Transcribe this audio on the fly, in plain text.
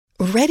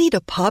Ready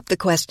to pop the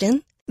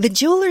question? The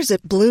jewelers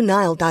at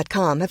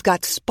BlueNile.com have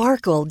got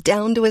sparkle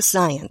down to a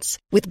science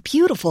with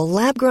beautiful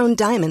lab-grown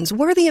diamonds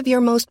worthy of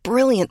your most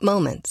brilliant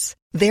moments.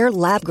 Their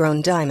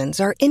lab-grown diamonds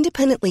are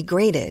independently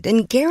graded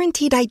and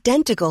guaranteed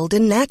identical to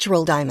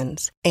natural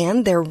diamonds,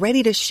 and they're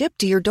ready to ship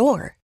to your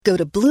door. Go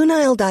to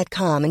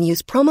BlueNile.com and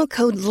use promo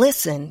code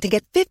LISTEN to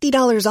get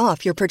 $50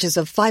 off your purchase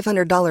of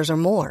 $500 or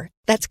more.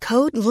 That's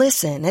code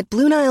LISTEN at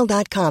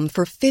BlueNile.com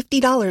for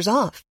 $50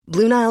 off.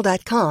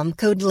 BlueNile.com,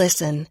 code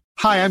LISTEN.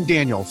 Hi, I'm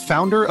Daniel,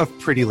 founder of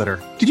Pretty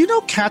Litter. Did you know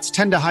cats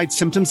tend to hide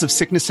symptoms of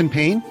sickness and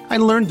pain? I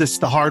learned this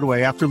the hard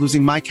way after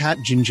losing my cat,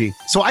 Gingy.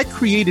 So I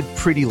created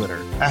Pretty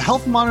Litter, a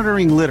health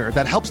monitoring litter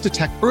that helps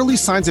detect early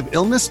signs of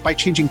illness by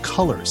changing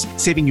colors,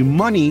 saving you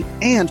money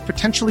and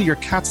potentially your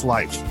cat's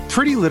life.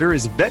 Pretty Litter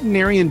is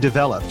veterinarian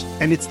developed,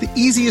 and it's the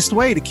easiest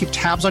way to keep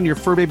tabs on your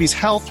fur baby's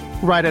health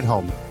right at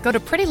home. Go to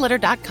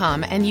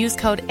prettylitter.com and use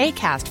code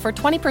ACAST for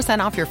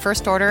 20% off your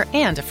first order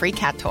and a free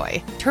cat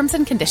toy. Terms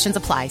and conditions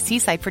apply. See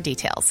site for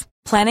details.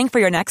 Planning for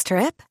your next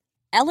trip?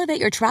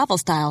 Elevate your travel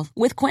style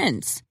with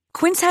Quince.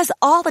 Quince has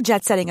all the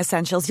jet-setting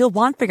essentials you'll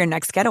want for your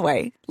next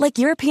getaway, like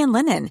European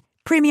linen,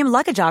 premium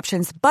luggage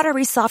options,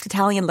 buttery soft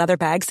Italian leather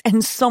bags,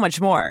 and so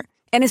much more.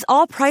 And is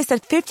all priced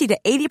at 50 to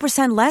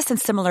 80% less than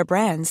similar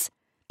brands.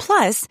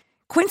 Plus,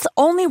 Quince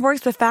only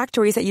works with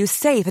factories that use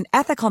safe and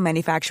ethical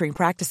manufacturing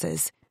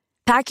practices.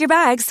 Pack your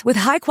bags with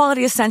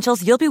high-quality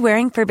essentials you'll be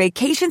wearing for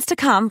vacations to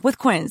come with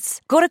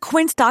Quince. Go to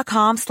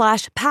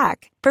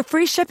quince.com/pack for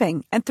free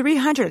shipping and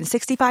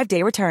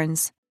 365-day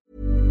returns.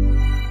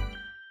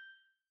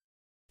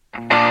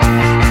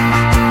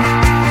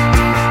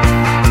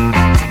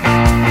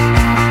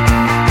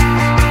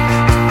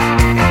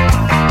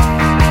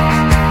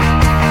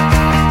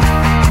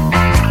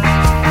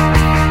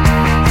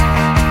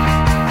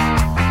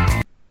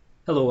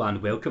 Hello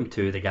and welcome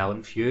to the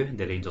Gallant Few,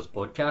 the Rangers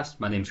podcast.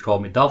 My name's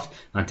Colin McDuff,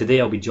 and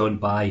today I'll be joined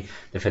by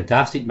the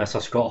fantastic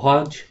Mr. Scott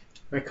Hodge.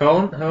 Hi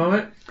Colin, how are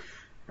you?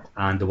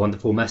 And the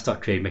wonderful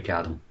Mr. Craig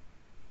McAdam.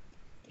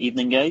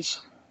 Evening, guys.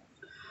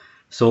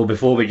 So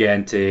before we get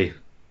into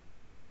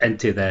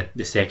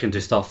the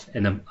secondary stuff,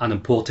 an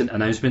important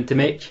announcement to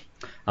make.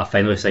 I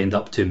finally signed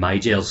up to My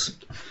Jers.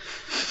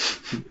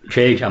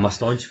 Craig, am I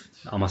staunch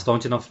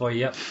enough for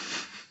you yet?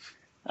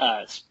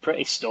 It's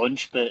pretty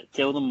staunch, but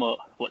tell them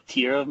what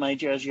tier of my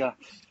jersey you are.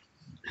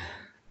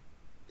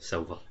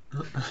 Silver.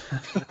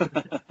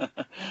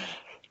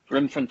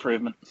 Room for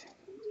improvement.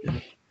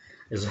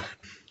 As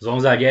long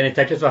as I get any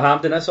tickets for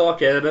Hampton, that's all I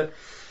care about.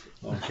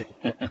 Okay.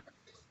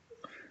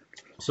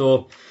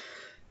 So,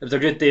 it was a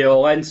good day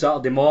all in.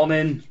 Saturday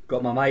morning,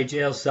 got my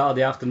Jers.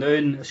 Saturday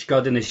afternoon,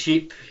 scudding the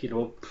sheep. You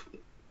know,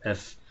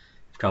 if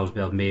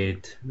Carlsberg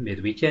made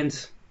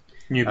weekends.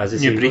 New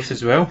brief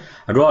as well.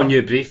 I wrote a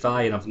new brief,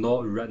 and I've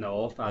not written it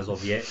off as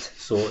of yet.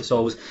 So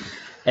sorry,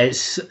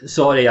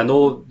 I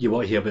know you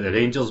want to hear about the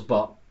Rangers,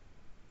 but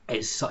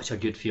it's such a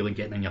good feeling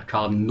getting in your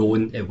car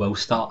knowing it will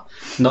start.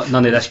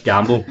 None of this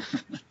gamble.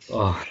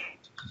 I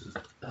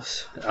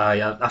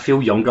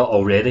feel younger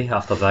already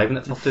after driving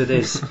it for 2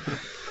 days.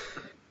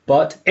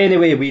 But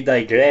anyway, we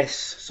digress.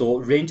 So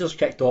Rangers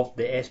kicked off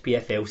the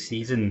SPFL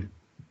season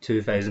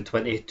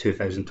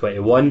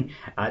 2020-2021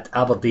 at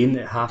Aberdeen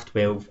at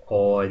 12:30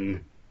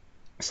 on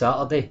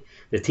Saturday.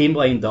 The team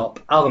lined up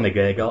Alan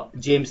McGregor,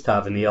 James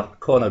Tavernier,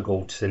 Connor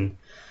Goldson,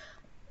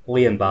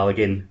 Liam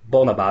Balogun,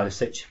 Borna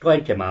Barisic,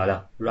 Glenn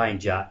Kamara, Ryan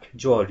Jack,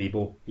 Joe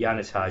Aribo,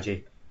 Yanis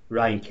Hadji,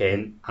 Ryan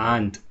Kent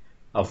and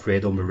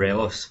Alfredo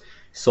Morelos.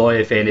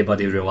 Sorry if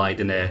anybody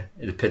relied on the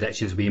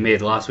predictions we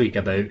made last week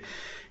about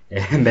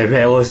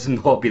Morelos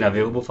not being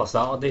available for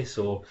Saturday,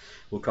 so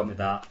we'll come to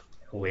that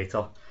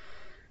later.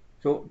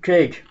 So,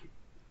 Craig,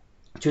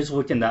 just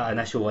looking at that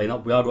initial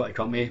lineup, we are going to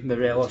come to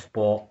Morelos,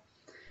 but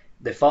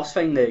the first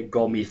thing that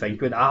got me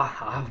thinking,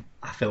 I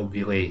felt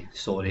really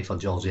sorry for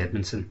George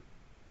Edmondson.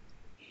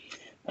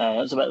 It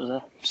was a bit of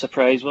a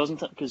surprise,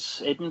 wasn't it?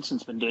 Because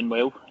Edmondson's been doing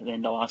well at the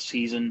end of last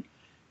season,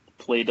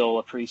 played all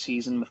a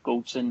pre-season with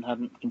Goldson,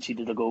 hadn't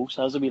conceded a goal,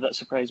 so I was a wee bit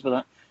surprised by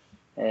that.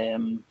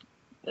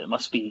 It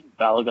must be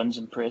Balogun's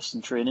impressed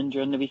in training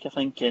during the week, I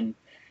think, and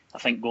I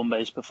think going by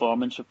his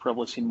performance, we've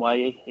probably seen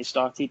why he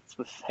started.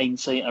 With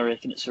hindsight, I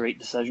reckon it's the right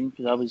decision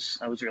because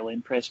I was really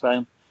impressed by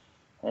him.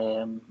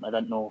 I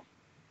didn't know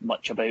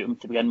much about him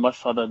to begin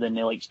with, other than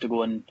he likes to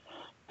go on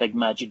big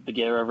Majid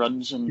Bagheera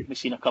runs, and we've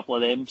seen a couple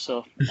of them.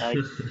 So I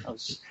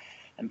was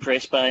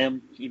impressed by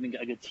him. Even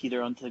got a good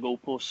header onto the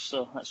goalpost,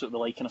 so that's what we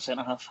like in a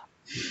centre half.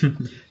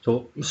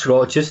 So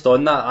Scott, just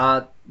on that,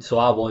 I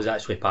was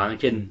actually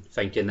panicking,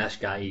 thinking this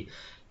guy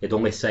had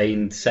only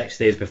signed 6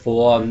 days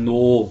before.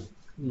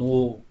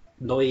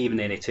 Not even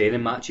any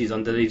training matches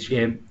under his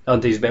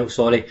belt.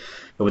 Sorry, it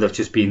would have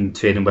just been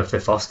training with the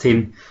first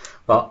team.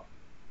 But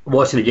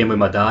watching the game with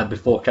my dad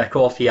before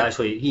kick-off,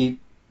 he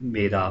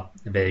made a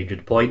very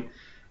good point.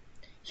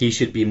 He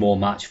should be more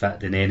match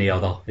fit than any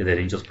other of the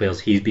Rangers players.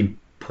 He's been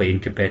playing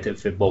competitive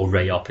football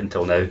right up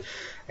until now.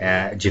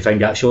 Do you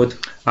think that showed?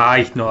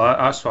 Aye, no,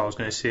 that's what I was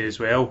going to say as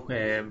well.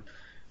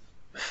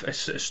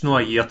 It's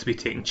not a year to be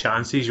taking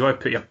chances. You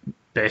want to put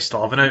best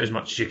 11 out as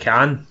much as you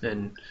can,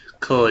 and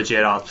clearly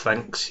Gerrard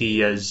thinks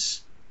he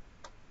is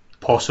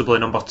possibly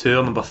number 2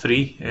 or number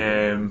 3.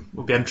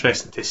 It'll be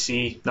interesting to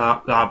see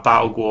that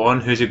battle go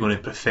on. Who's he going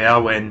to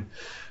prefer when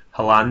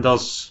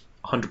Hollander's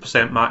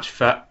 100% match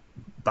fit,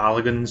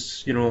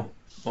 Balogun's,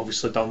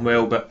 obviously done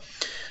well, but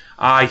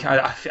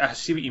I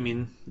see what you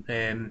mean.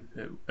 I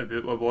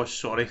was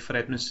sorry for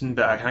Edmondson,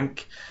 but I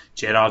think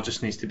Gerrard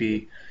just needs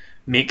to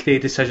make the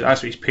decision.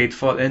 That's what he's paid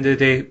for at the end of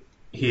the day.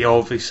 He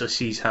obviously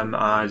sees him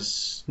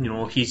as,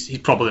 he's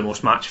probably the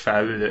most match fit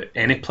out of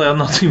any player in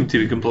their team, to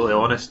be completely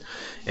honest.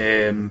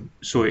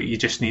 So he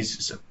just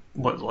needs,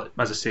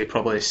 as I say,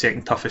 probably the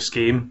second toughest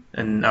game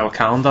in our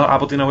calendar,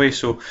 Aberdeen away.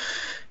 So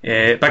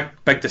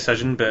big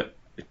decision, but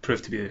it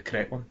proved to be the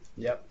correct one.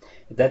 Yep,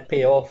 it did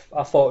pay off.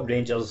 I thought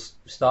Rangers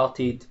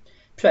started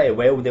pretty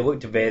well. They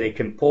looked very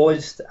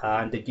composed,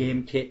 and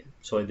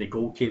the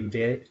goal came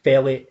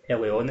fairly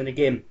early on in the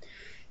game.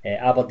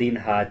 Aberdeen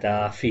had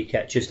a free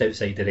kick just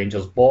outside the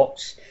Rangers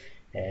box.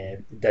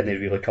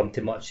 Didn't really come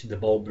to much. The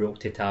ball broke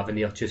to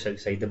Tavernier just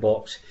outside the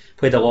box.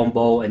 Played a long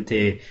ball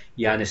into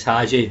Yanis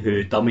Hagi,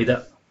 who dummied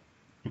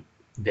it.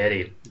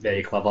 Very,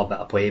 very clever bit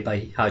of play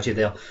by Hagi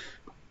there.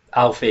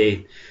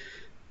 Alfie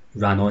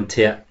ran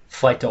onto it,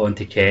 flicked it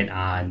onto Kent,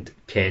 and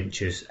Kent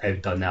just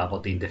outdone the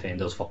Aberdeen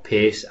defenders for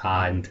pace,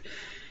 and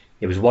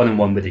it was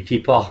 1-1 with the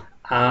keeper.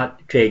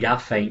 Craig, I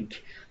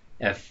think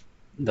if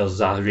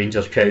there's a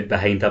Rangers crowd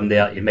behind him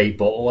there, he might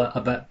bottle it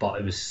a bit, but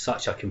it was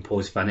such a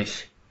composed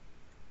finish.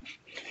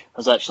 I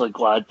was actually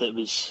glad that it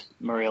was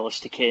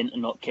Morelos to Kent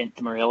and not Kent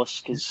to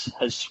Morelos, because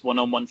his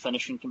one-on-one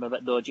finishing can be a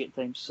bit dodgy at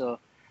times. So,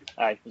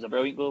 it was a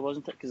brilliant goal,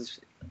 wasn't it? Because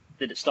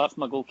did it start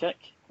from a goal kick?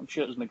 I'm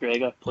sure it was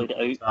McGregor played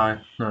it out.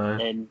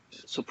 Aye.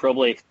 So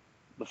probably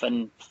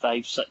within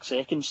 5-6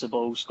 seconds, the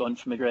ball's gone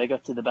from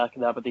McGregor to the back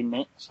of the Aberdeen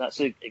net. So that's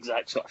the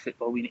exact sort of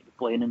football we need to be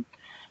playing in,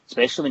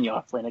 especially when you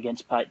are playing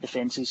against packed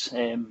defences.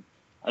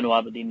 I know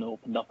Aberdeen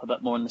opened up a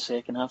bit more in the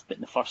second half, but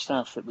in the first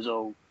half it was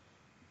all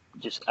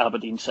just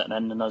Aberdeen sitting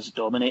in and us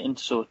dominating.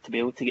 So to be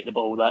able to get the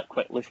ball that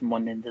quickly from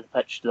one end of the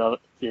pitch to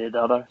the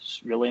other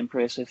is really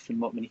impressive,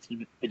 and what we need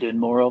to be doing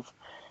more of.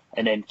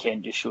 And then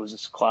Kent just shows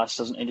his class,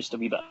 doesn't he? Just a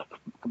wee bit of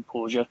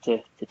composure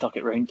to tuck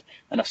it round.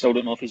 And I still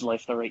don't know if he's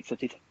left or right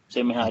footed.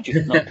 Same with Hadji.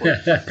 Not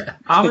quite.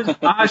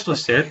 I actually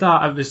said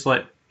that. I was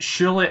like,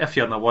 surely if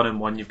you're in a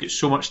 1-on-1, you've got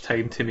so much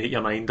time to make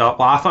your mind up.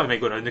 Well, I thought he might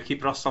go around the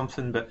keeper or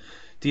something, but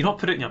do you not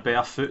put it in your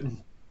bare foot and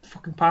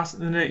fucking pass it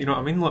in the net? You know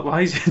what I mean? Like,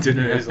 why is he doing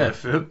it with his left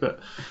foot?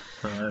 But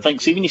I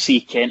think, see, when you see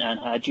Kent and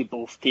Hadji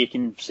both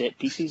taking set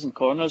pieces and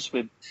corners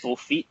with both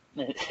feet,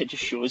 it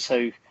just shows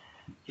how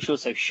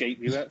shite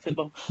we were at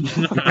football.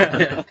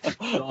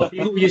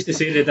 People used to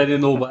say they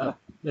didn't know what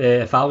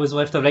if I was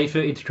left or right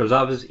footed, because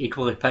I was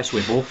equally pissed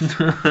with both.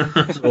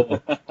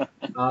 So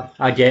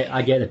I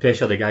get the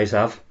pressure the guys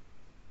have.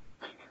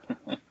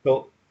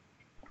 So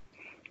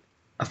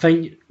I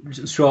think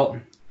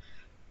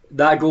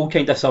that goal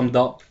kind of summed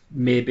up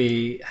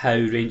maybe how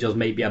Rangers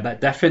might be a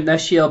bit different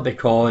this year,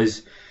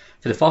 because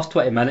for the first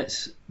 20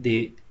 minutes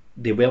they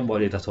weren't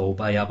worried at all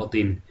by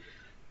Aberdeen,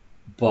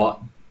 but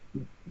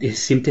they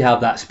seem to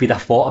have that speed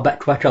of thought a bit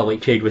quicker,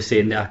 like Craig was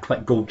saying there, a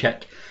quick goal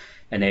kick,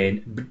 and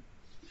then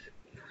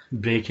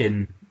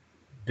breaking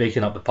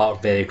up the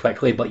park very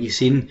quickly. But you've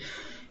seen,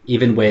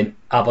 even when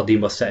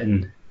Aberdeen were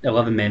sitting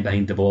 11 men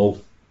behind the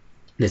ball,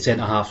 the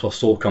centre halves were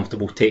so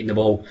comfortable taking the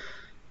ball.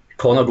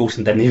 Connor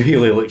Golson didn't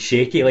really look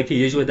shaky like he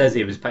usually does.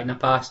 He was picking a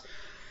pass.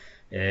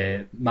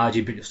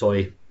 Balogun,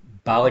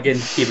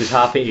 he was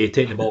happy to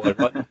take the ball and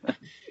run.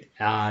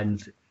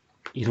 And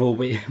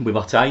we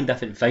were trying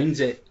different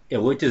things. It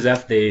looked as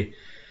if they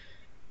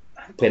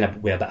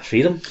playing with a bit of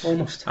freedom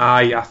almost.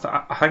 I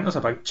think there's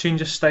a big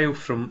change of style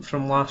from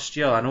last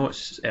year. I know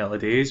it's early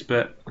days,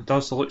 but it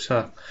does look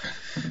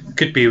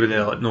could be with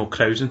the no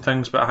crowds and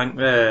things, but I think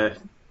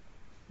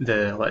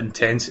the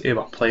intensity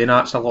we're playing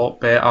at's a lot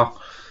better.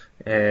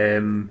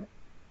 I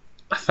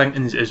think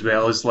as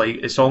well as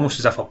it's almost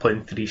as if we're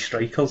playing 3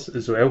 strikers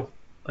as well.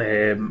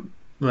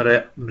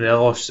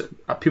 Morelos,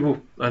 people,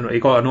 I know he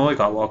got a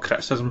lot of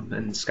criticism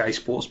in Sky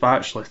Sports, but I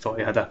actually thought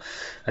he had a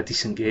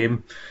decent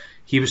game.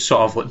 He was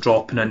sort of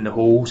dropping in the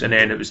holes, and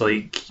then it was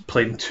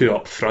playing 2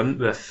 up front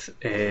with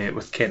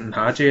Kent and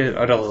Hadji.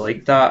 I really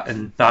liked that,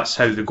 and that's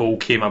how the goal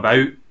came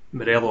about.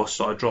 Morelos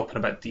sort of dropping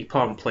a bit deeper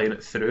and playing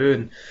it through,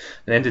 and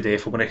at the end of the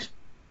day,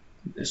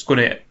 it's going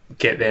to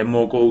get them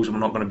more goals, and we're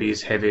not going to be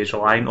as heavy as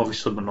reliant.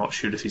 Obviously, we're not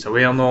sure if he's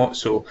away or not,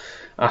 so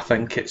I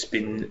think it's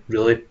been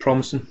really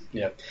promising.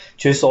 Yeah,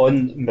 just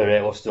on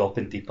Morelos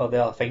dropping deeper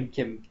there, I think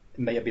it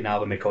might have been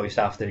Alan McCoy's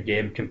after the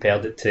game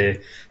compared it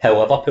to how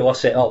Liverpool are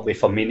set up,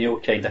 with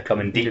Firmino kind of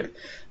coming deep,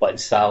 letting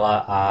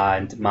Salah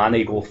and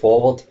Mane go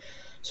forward.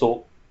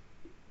 So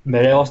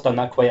Morelos done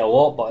that quite a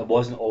lot, but it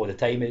wasn't all the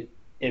time.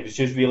 It was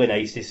just really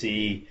nice to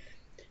see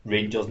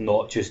Rangers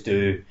not just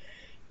do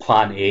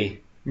plan A.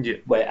 Yeah.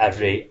 Where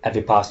every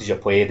passage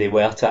of play they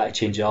were trying to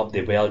change it up.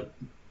 They were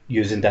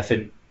using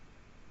different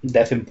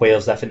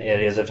players, different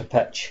areas of the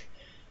pitch.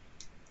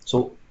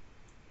 So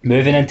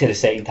moving into the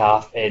second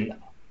half, and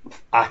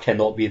I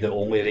cannot be the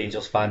only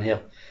Rangers fan here.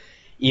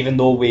 Even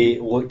though we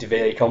looked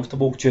very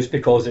comfortable, just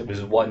because it was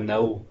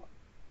 1-0,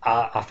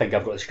 I think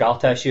I've got a scar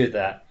tissue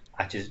that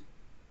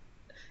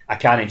I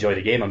can't enjoy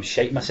the game. I'm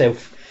shite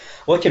myself.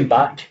 Looking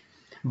back,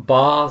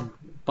 bar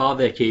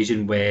the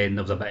occasion when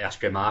there was a bit of a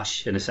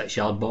scrimmage in the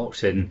 6-yard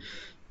box and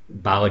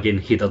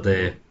Balogun headed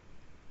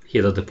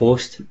the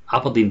post,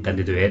 Aberdeen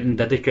didn't do anything,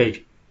 did they,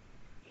 Craig?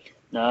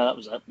 No, that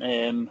was it.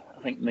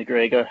 I think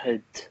McGregor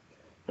there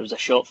was a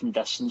shot from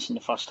distance in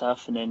the first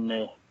half, and then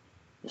the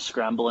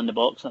scramble in the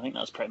box. I think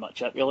that's pretty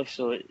much it, really.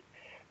 So,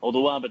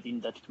 although Aberdeen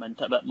did come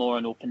into it a bit more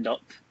and opened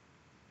up,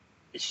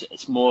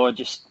 it's more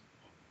just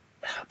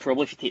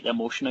probably if you take the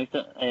emotion out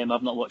of it.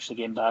 I've not watched the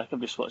game back.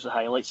 I've just watched the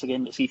highlights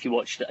again. But see, if you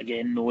watched it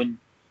again, knowing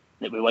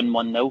that we win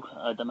 1-0,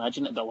 I'd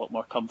imagine it'd be a lot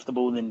more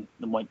comfortable than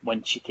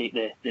once you take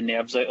the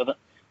nerves out of it.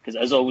 Because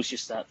it is always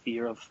just that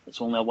fear of it's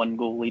only a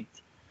 1-goal lead.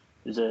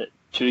 Was it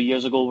 2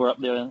 years ago we're up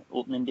there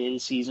opening day of the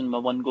season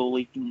with 1-goal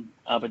lead and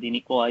Aberdeen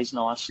equalised in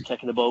the last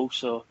kick of the ball.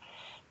 So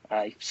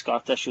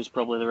scar tissue is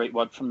probably the right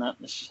word from that.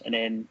 And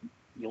then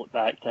you look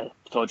back to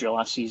Todria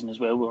last season as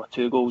well, we were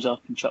 2 goals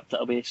up and chucked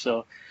it away.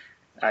 So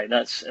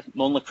that's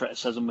my only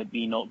criticism would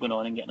be not going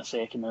on and getting a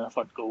second and a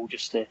third goal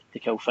just to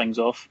kill things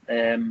off.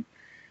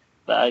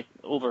 But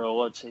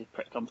overall, I'd say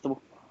pretty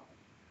comfortable.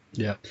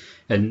 Yeah,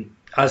 and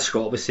as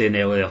Scott was saying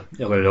earlier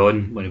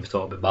on when he was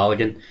talking about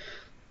Balogun,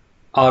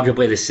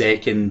 arguably the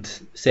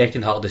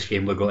second hardest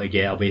game we're going to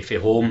get away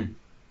from home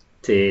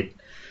to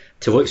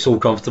look so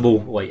comfortable.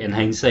 Like in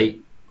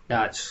hindsight,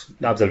 that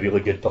was a really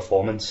good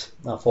performance,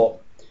 I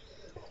thought.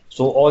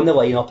 So on the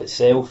lineup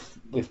itself,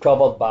 we've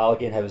covered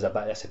Balogun, how was a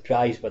bit of a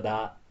surprise, but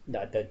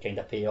that did kind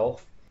of pay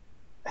off.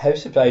 How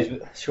surprised,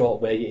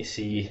 Scott, were you to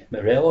see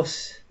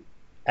Morelos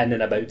in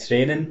and about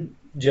training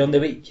during the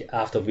week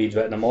after we'd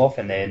written him off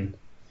and then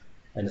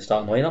in the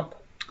starting lineup?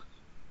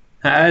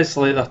 It is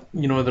like that,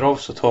 they're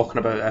obviously talking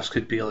about this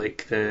could be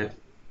like the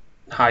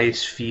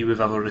highest fee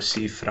we've ever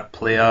received for a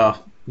player.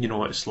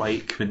 What it's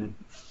like when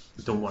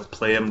we don't want to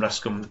play him,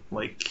 risk him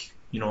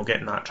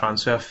getting that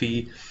transfer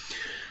fee.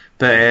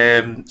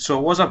 But so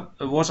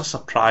it was a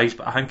surprise,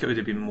 but I think it would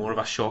have been more of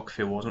a shock if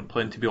he wasn't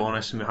playing, to be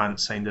honest, and we hadn't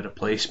signed a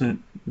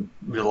replacement.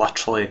 We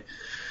literally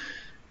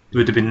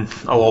would have been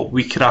a lot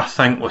weaker, I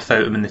think,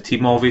 without him in the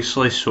team,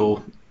 obviously.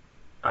 So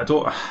it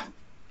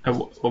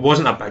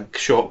wasn't a big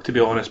shock, to be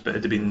honest, but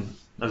it'd have been,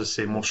 as I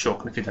say, more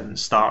shocking if he didn't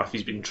start, if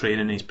he's been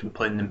training, he's been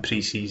playing in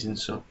pre-season.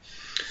 So,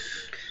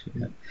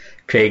 yeah.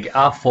 Craig,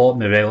 I thought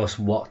Morelos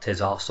worked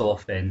his arse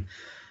off, and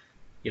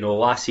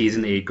last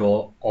season he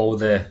got all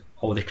the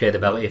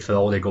credibility for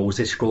all the goals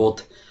he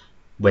scored.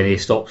 When he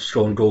stopped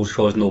scoring goals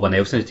because no one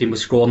else in the team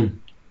was scoring,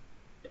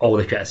 all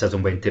the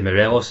criticism went to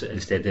Morelos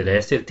instead of the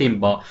rest of the team.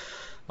 But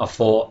I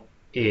thought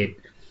he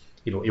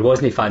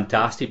wasn't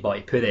fantastic, but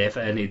he put the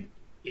effort in.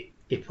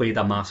 He played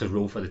a massive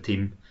role for the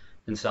team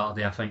on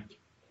Saturday, I think.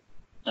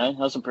 I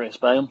was impressed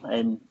by him,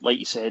 and like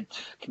you said,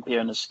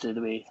 comparing us to the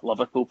way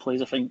Liverpool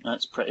plays, I think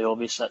that's pretty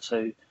obvious. That's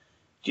how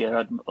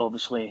Gerrard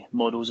obviously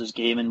models his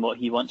game and what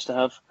he wants to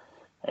have.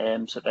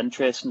 So it'd be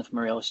interesting if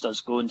Morelos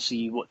does go and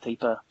see what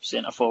type of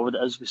centre forward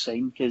it is we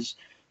sign, because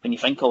when you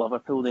think of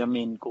Liverpool, their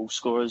main goal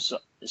scorers,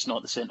 it's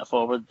not the centre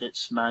forward,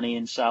 it's Mane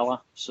and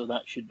Salah, so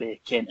that should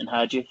be Kent and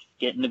Hadji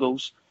getting the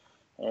goals.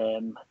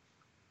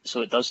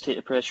 So it does take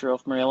the pressure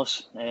off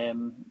Morelos.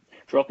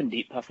 Dropping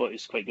deep, I thought he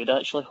was quite good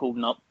actually,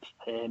 holding up,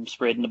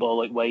 spreading the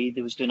ball out wide.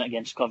 He was doing it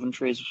against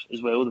Coventry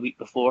as well the week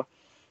before,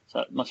 so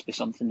that must be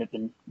something they've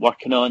been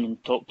working on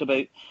and talked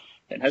about.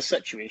 In his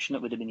situation,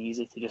 it would have been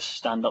easy to just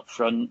stand up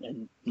front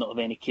and not have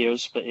any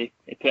cares, but he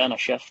put in a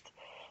shift.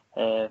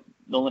 The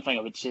only thing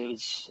I would say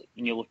was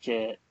when you look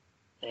at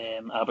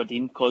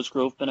Aberdeen,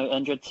 Cosgrove been out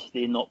injured,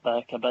 they knocked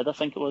back a bid, I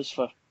think it was,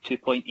 for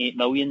 2.8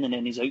 million, and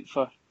then he's out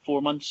for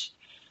 4 months.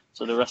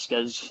 So the risk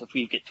is, if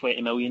we get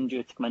 20 million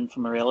due to come in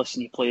from Morelos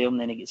and you play him,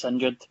 then he gets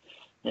injured,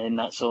 then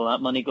that's all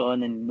that money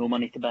gone and no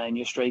money to buy a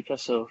new striker.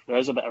 So there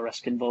is a bit of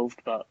risk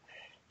involved, but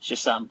it's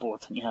just that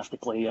important. You have to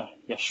play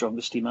your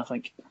strongest team, I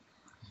think.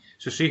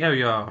 So see how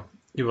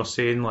you were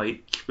saying,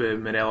 like, with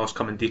Morelos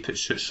coming deep, it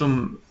suits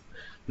him.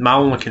 My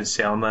only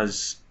concern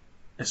is,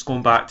 it's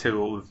going back to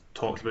what we've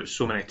talked about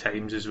so many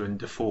times, is when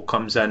Defoe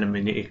comes in and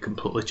we need to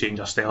completely change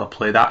our style of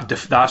play.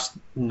 That's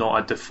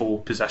not a Defoe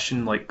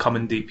position. Like,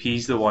 coming deep,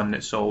 he's the one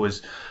that's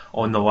always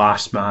on the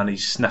last man.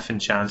 He's sniffing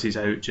chances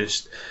out,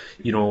 just,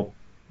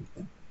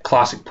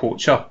 classic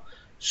poacher.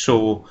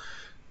 So,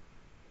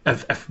 do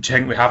you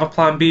think we have a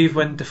plan B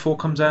when Defoe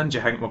comes in? Do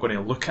you think we're going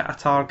to look at a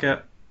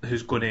target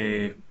who's going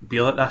to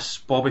be like this,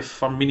 Bobby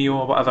Firmino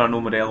or whatever? I know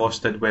Morelos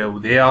did well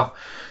there.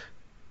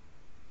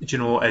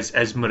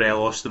 Is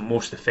Morelos the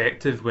most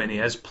effective when he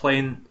is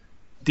playing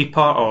deeper,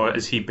 or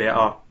is he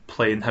better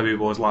playing how he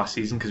was last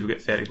season because we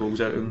get 30 goals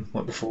out of him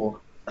like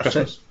before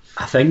Christmas?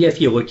 I think if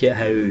you look at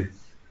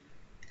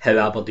how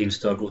Aberdeen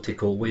struggle to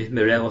cope with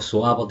Morelos,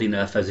 so Aberdeen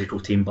are a physical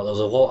team, but there's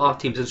a lot of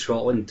teams in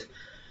Scotland.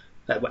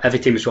 Every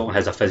team in Scotland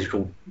has a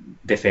physical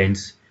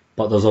defence,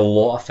 but there's a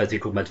lot of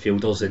physical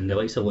midfielders in the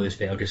likes of Lewis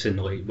Ferguson,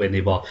 like when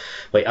they were,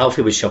 like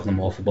Alfie was shoving them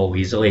off the ball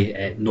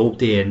easily.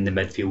 Nobody in the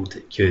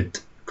midfield could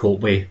cope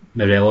with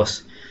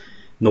Morelos.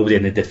 Nobody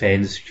in the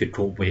defence could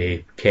cope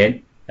with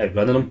Kent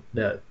outrunning him.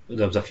 There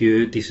was a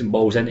few decent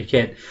balls into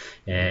Kent.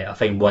 I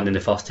think one in the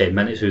first 10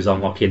 minutes he was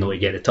unlucky not to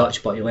get the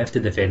touch, but he left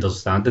the defenders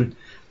standing.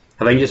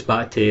 I think it's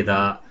back to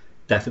that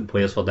different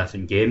players for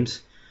different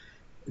games.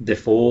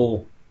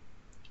 Defoe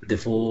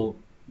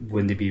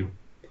wouldn't be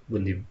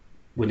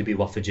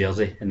worth a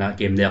jersey in that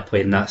game. They're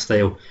playing that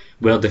style.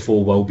 Where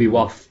Defoe will be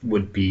worth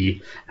would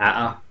be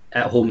at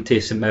home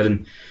to St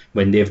Mirren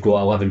when they've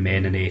got 11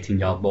 men in the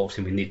 18-yard box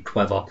and we need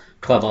clever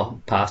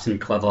passing,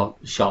 clever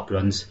sharp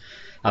runs.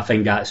 I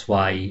think that's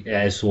why it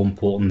is so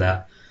important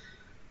that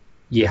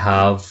you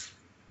have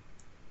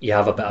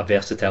a bit of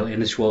versatility in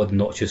the squad,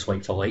 not just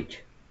like for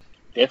like.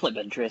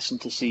 Definitely be interesting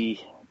to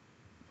see.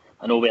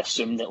 I know we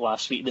assumed it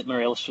last week that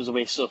Morelos was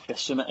away, so if we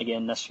assume it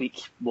again this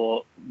week,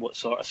 what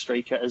sort of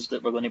striker it is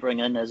that we're going to bring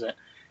in? Is it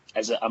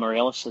a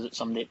Morelos? Is it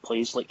somebody that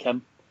plays like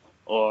him?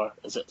 Or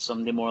is it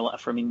somebody more like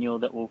a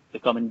Firmino that will be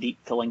coming deep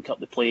to link up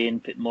the play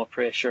and put more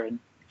pressure and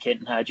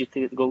Kent and Hadji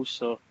to get the goals?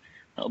 So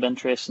that'll be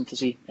interesting to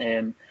see.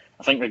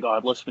 I think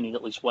regardless we need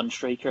at least one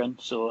striker in,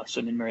 so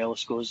assuming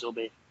Morelos goes there'll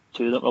be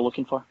two that we're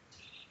looking for.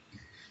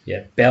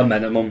 Yeah, bare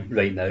minimum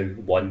right now,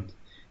 one.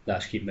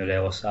 That's keep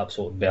Morelos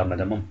absolute bare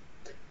minimum.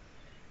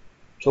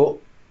 So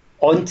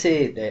on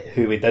to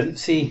who we didn't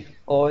see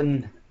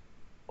on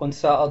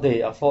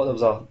Saturday. I thought there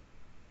was a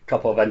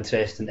couple of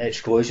interesting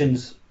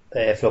exclusions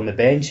from the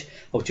bench.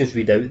 I'll just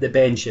read out the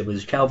bench. It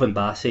was Calvin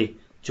Bassey,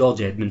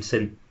 George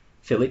Edmondson,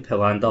 Philippe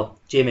Hilander,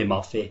 Jamie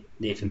Murphy,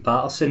 Nathan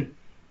Patterson.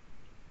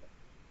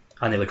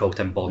 I nearly called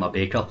him Borna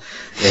Baker.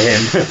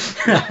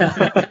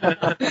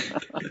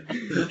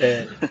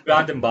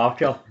 Brandon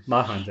Barker,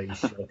 my handwriting's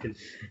shocking.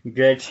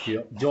 Greg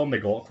Stewart, John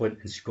McLaughlin,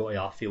 and Scotty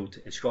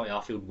Arfield. And Scotty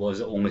Arfield was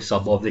the only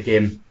sub of the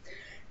game.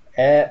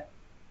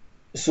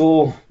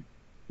 So,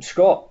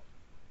 Scott,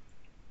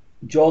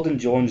 Jordan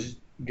Jones,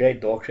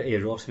 Greg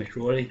Docherty, Ross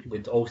McCrory,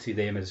 would all see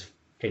them as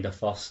kind of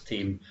first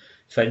team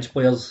French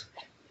players.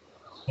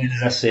 What does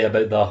this say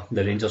about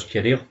the Rangers'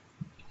 career?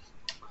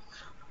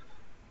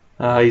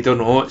 I don't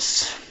know,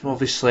 it's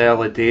obviously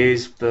early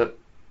days, but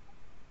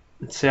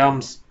in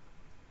terms,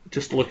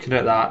 just looking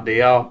at that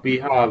there, we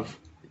have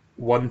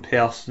one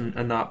person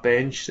in that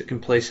bench that can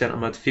play centre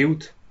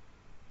midfield.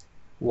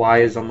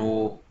 Why is there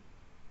no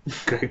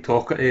Greg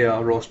Docherty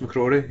or Ross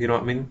McCrory? You know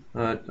what I mean?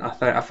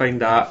 I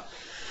find that,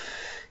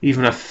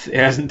 even if it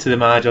isn't to the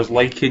manager's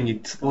liking,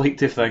 you'd like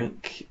to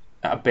think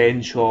at a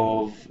bench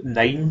of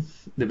 9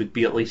 there would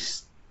be at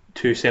least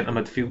 2 centre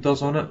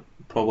midfielders on it.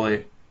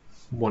 Probably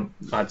one,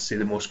 I'd say,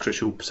 the most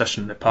crucial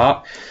position in the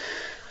park.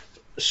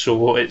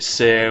 So it's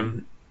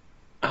you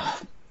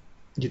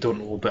don't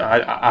know, but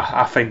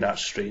I find that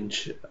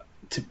strange.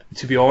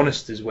 To be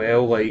honest as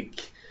well,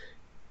 like,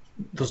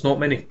 there's not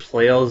many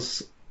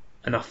players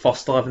in a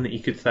first 11 that you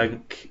could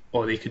think,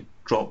 or they could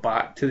drop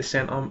back to the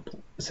centre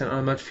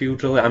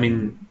midfield, really. I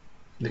mean,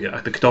 they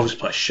could obviously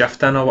put a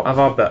shift in or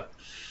whatever, but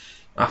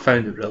I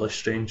found it really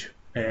strange,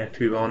 to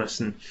be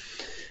honest, and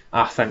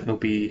I think they'll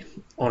be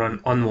on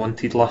an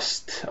unwanted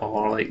list,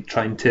 or like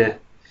trying to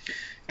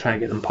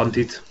get them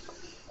punted.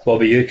 What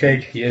about you,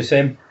 Craig? You the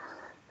same?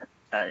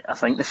 I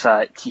think the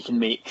fact you can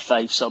make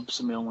 5 subs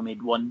and we only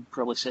made 1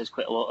 probably says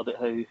quite a lot about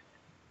how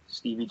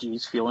Stevie G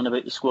is feeling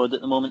about the squad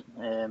at the moment.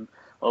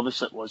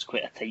 Obviously it was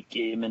quite a tight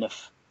game, and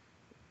if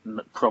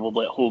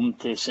probably at home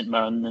to St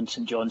Mirren and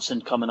St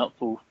Johnstone coming up,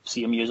 we'll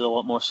see him use a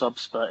lot more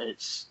subs, but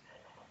it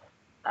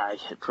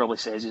probably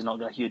says he's not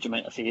got a huge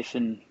amount of faith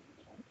in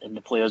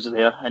the players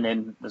there. And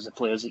then there's the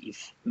players that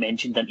you've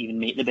mentioned didn't even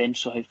make the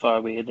bench, so how far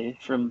away are they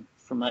from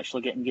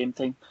actually getting game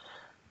time?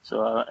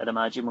 So I'd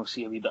imagine we'll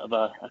see a wee bit of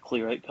a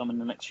clear outcome in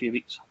the next few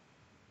weeks.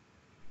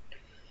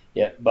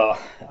 Yeah, but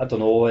I don't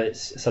know,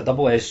 it's a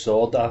double-edged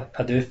sword.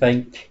 I do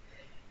think,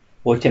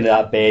 looking at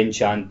that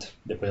bench and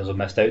the players who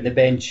missed out on the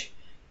bench,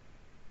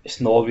 it's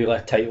not really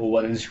a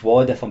title-winning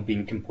squad, if I'm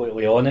being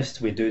completely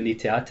honest. We do need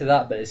to add to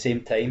that, but at the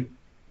same time,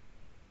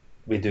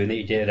 we do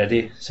need to get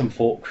rid of some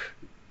folk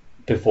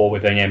before we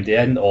bring MD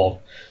in, or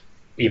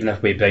even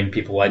if we bring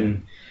people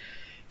in,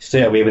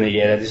 straight away we need to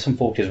get rid of some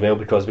folk as well,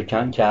 because we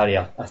can't carry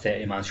a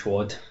 30-man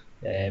squad.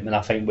 And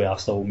I think we are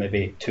still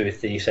maybe 2 or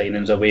 3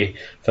 signings away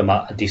from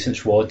a decent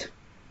squad.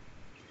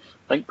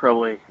 I think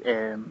probably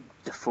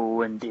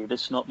Defoe and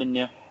Davis not been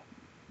there.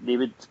 They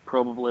would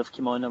probably have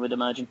come on, I would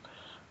imagine.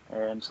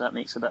 So that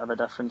makes a bit of a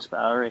difference, but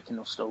I reckon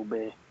there'll still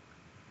be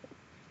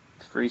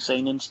 3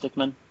 signings to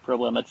come in,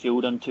 probably a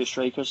midfielder and 2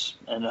 strikers,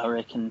 and I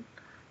reckon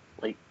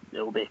like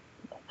it'll be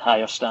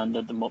higher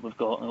standard than what we've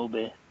got, and it'll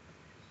be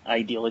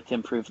ideally to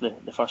improve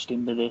the first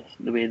team by the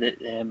way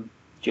that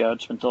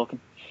Gerard's been talking.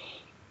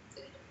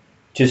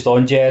 Just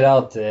on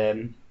Gerard,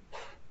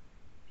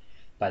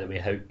 by the way,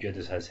 how good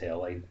is his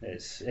hairline?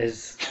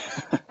 It's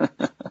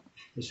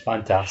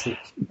fantastic.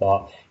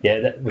 But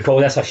yeah, we call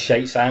this a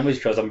shite sandwich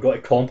because I'm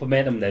going to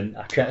compliment him, then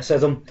a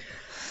criticism.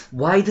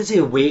 Why does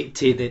he wait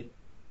to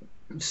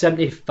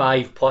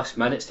 75 plus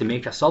minutes to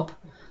make a sub.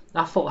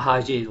 I thought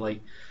Hadji,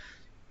 like,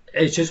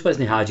 it just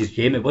wasn't Hadji's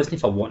game. It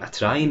wasn't for want of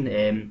trying.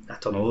 I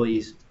don't know.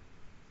 It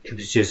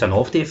was just an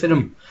off day for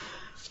him.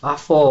 I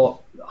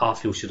thought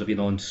Arfield should have been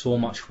on so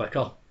much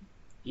quicker,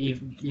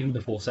 even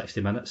before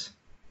 60 minutes.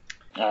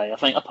 I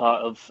think a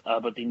part of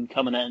Aberdeen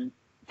coming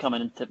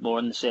into more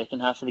in the second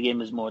half of the game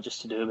was more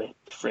just to do with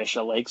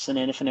fresher legs than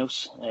anything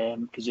else,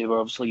 because they were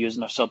obviously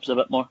using their subs a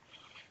bit more.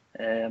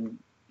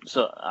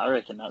 So I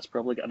reckon that's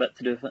probably got a bit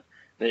to do with it.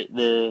 But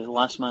the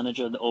last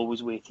manager that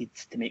always waited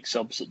to make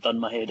subs that done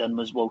my head in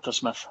was Walter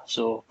Smith.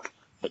 So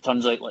if it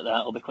turns out like that,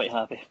 I'll be quite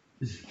happy.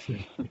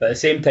 But at the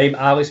same time,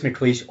 Alex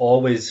McLeish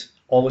always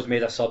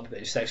made a sub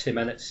at 60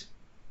 minutes.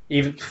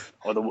 Even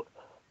or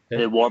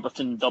the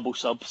Warburton double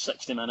sub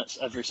 60 minutes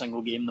every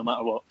single game, no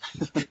matter what.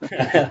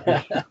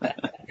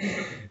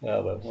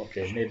 Oh, well,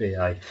 okay, maybe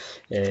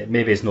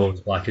maybe it's not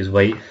as black as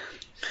white.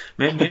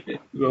 Maybe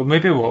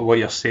what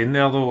you're saying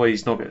there, though, why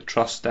he's not got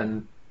trust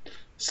in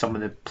some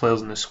of the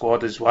players in the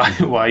squad is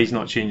why he's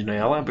not changing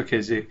earlier,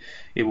 because he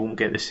won't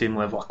get the same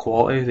level of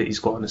quality that he's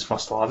got in his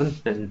first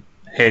 11, and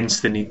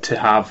hence the need to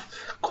have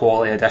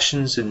quality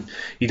additions. And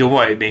you don't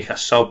want to make a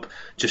sub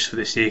just for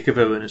the sake of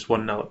it when it's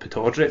 1-0 at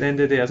Pittodrie at the end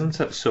of the day, isn't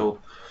it? So,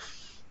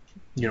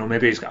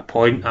 maybe he's got a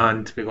point,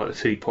 and we got the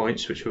 3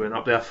 points which we went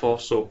up there for,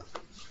 so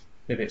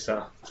maybe it's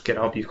a get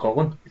up you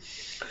calling.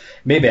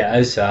 Maybe it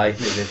is.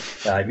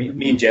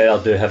 Me and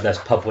Gerard do have this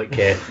public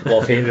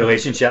love-hate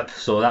relationship,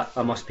 so that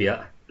must be it.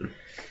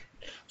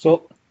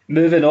 So,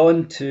 moving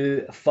on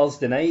to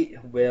Thursday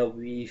night, where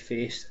we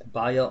face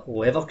Bayer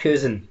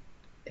Leverkusen.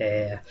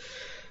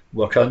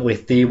 We're currently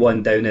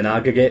 3-1 down in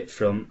aggregate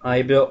from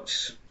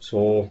Ibrox.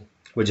 So,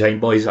 what do you think,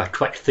 boys? A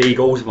quick 3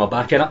 goals and we're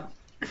back in it.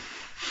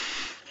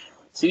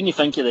 See, when you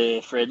think of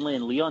the friendly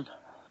in Lyon,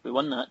 we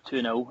won that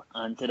 2-0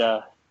 and did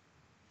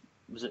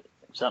was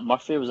that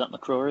Murphy or was that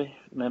McCrory?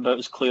 Remember, it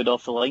was cleared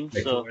off the line.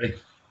 McCrory. So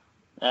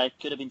it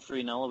could have been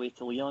 3-0 away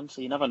to Lyon,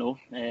 so you never know.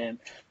 I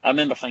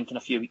remember thinking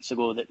a few weeks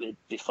ago that we'd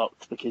be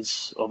fucked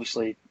because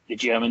obviously the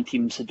German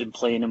teams had been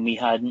playing and we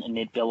hadn't, and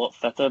they'd be a lot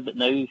fitter. But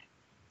now,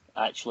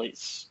 actually,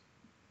 it's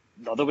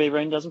the other way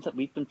around, isn't it?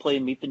 We've been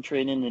playing, we've been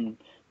training, and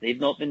they've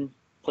not been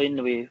playing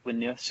the way when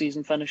their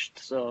season finished.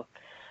 So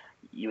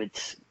you would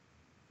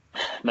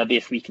maybe,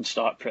 if we can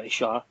start pretty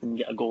sharp and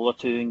get a goal or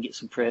two and get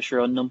some pressure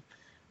on them,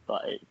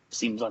 but it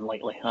seems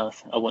unlikely. I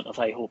won't have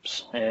high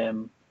hopes.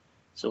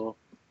 So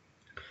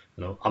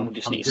we'll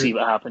just need to see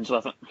what happens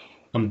with it.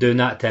 I'm doing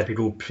that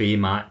typical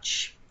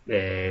pre-match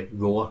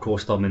roller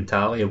coaster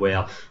mentality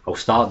where I'll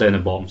start down the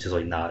bottom, just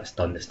like, nah, it's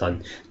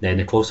done. Then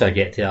the closer I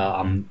get to it,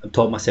 I'm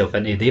talking myself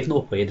into, they've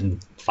not played in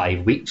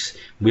 5 weeks,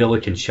 we're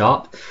looking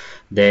sharp.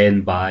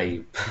 Then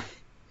by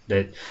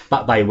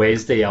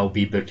Wednesday I'll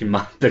be booking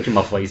my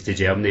flights to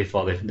Germany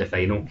for the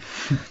final.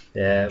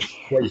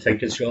 What are you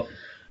thinking, Scott?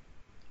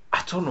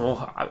 I don't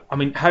know. I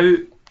mean, how?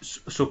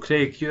 So,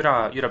 Craig, you're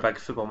a big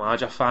Football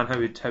Manager fan. How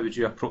would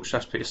you approach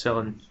this? Put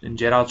yourself in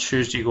Gerard's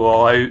shoes. Do you go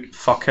all out?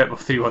 Fuck it, we're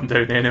 3-1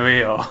 down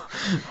anyway. Or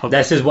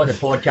this is what the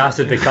podcast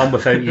had become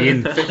without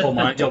Ian. Football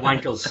Manager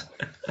wankers.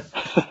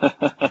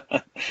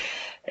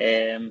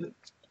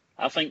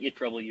 I think you'd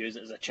probably use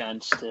it as a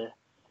chance to,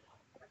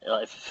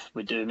 if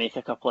we do make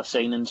a couple of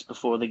signings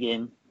before the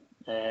game.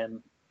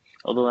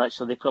 Although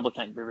actually they probably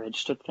can't be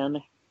registered, can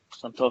they?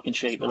 So I'm talking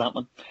shite with that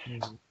one.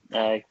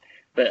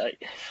 But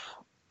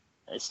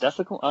it's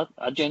difficult.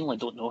 I genuinely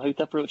don't know how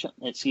to approach it.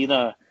 It's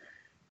either...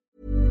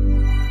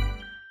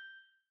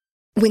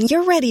 When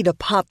you're ready to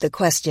pop the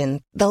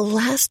question, the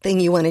last thing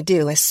you want to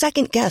do is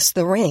second-guess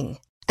the ring.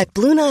 At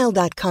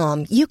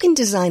BlueNile.com, you can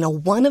design a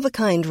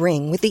one-of-a-kind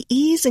ring with the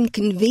ease and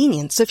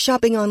convenience of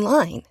shopping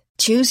online.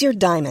 Choose your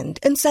diamond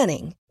and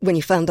setting. When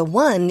you find the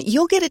one,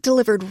 you'll get it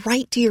delivered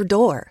right to your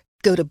door.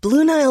 Go to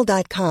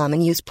BlueNile.com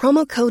and use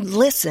promo code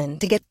LISTEN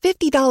to get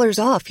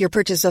 $50 off your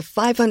purchase of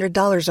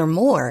 $500 or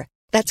more.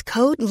 That's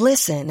code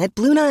LISTEN at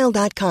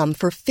BlueNile.com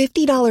for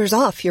 $50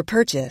 off your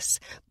purchase.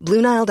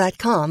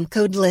 BlueNile.com,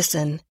 code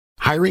LISTEN.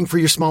 Hiring for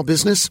your small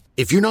business?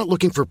 If you're not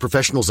looking for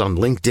professionals on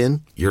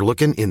LinkedIn, you're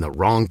looking in the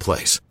wrong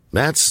place.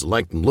 That's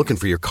like looking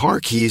for your car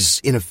keys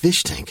in a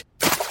fish tank.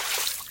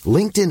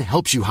 LinkedIn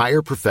helps you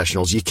hire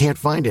professionals you can't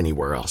find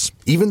anywhere else,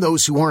 even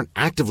those who aren't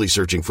actively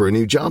searching for a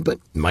new job but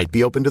might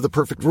be open to the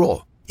perfect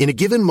role. In a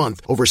given month,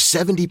 over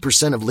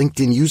 70% of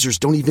LinkedIn users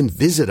don't even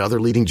visit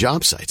other leading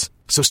job sites.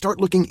 So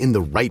start looking in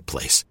the right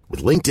place.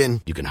 With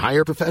LinkedIn, you can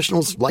hire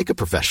professionals like a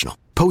professional.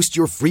 Post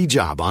your free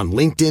job on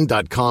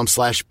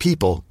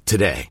linkedin.com/people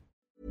today.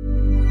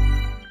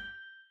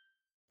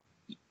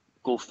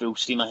 Go full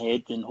steam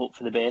ahead and hope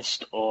for the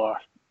best, or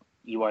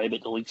you worry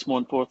about the league's more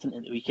important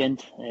at the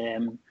weekend.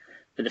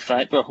 But the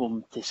fact we're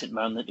home to St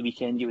Mirren at the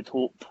weekend, you would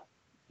hope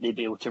they'd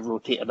be able to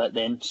rotate a bit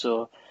then.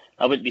 So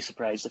I wouldn't be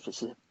surprised if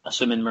it's,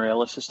 assuming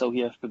Morelos is still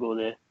here, if we go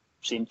the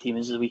same team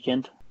as the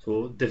weekend.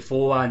 So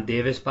Defoe and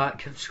Davis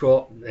back,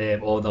 Scott,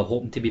 or they're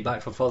hoping to be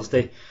back for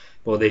Thursday.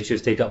 Will they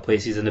just take up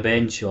places on the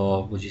bench,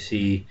 or would you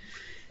see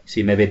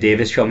maybe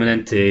Davis coming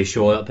in to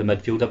show up in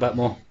midfield a bit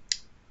more?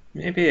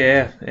 Maybe,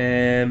 yeah.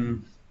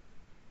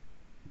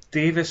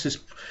 Davis is...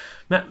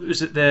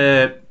 Was it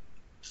the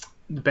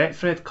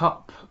Betfred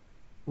Cup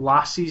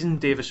last season?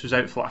 Davis was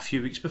out for like a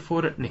few weeks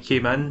before it, and he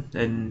came in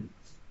and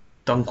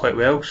done quite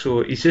well.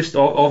 So he's just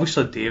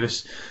obviously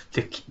Davis,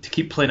 to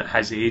keep playing at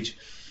his age,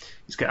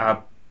 he's got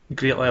a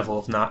great level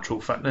of natural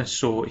fitness,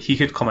 so he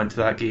could come into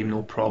that game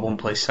no problem,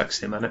 play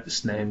 60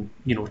 minutes and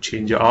then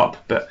change it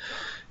up. But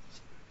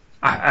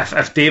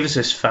if Davis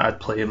is fit, I'd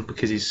play him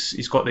because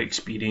he's got the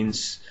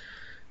experience.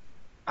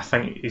 I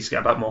think he's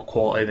got a bit more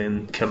quality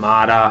than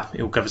Kamara.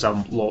 He'll give us a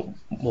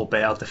lot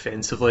better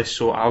defensively.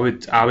 So I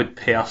would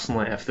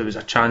personally, if there was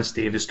a chance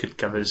Davis could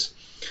give us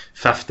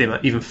 50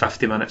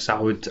 minutes, I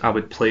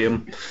would play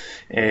him.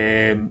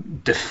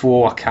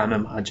 Defoe, I can't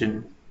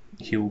imagine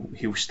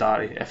he'll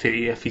start. If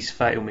he's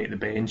fit, he'll make the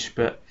bench.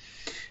 But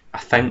I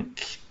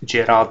think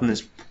Gerrard in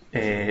his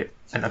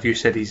interview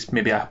said he's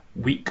maybe a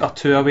week or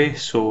two away.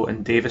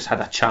 And Davis had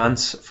a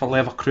chance for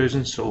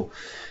Leverkusen, so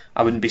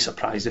I wouldn't be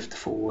surprised if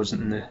Defoe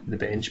wasn't in the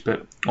bench.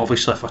 But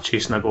obviously, if we're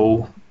chasing a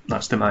goal,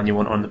 that's the man you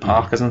want on the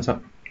park, isn't it?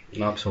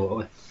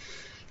 Absolutely.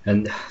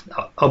 And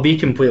I'll be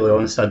completely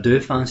honest, I do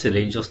fancy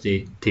Rangers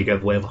to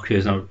give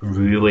Leverkusen a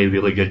really,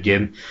 really good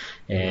game.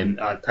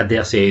 I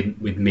dare say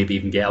we'd maybe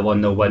even get a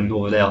 1-0 win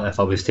over there if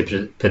I was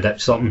to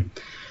predict something.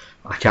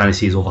 I can't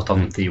see us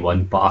overturning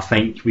 3-1, but I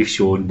think we've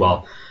shown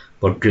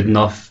we're good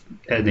enough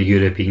in the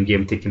European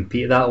game to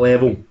compete at that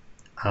level,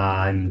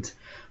 and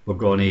we're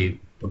going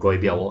to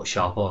be a lot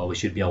sharper, or we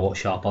should be a lot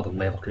sharper than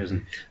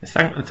Leverkusen. The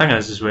thing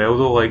is as well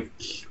though, like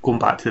going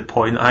back to the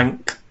point, I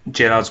think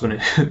Gerrard's going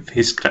to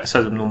face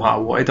criticism no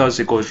matter what he does.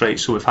 He goes, right,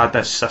 so we've had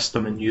this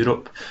system in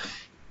Europe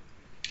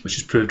which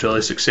has proved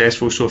really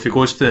successful, so if he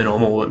goes to the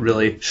normal, like,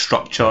 really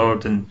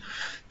structured and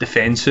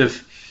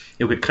defensive,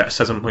 he'll get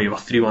criticism. Well, you were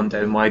 3-1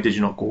 down, why did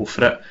you not go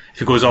for it? If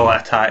he goes all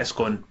out attack, it's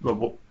going,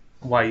 well,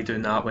 why are you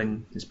doing that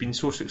when it's been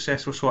so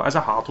successful? So it is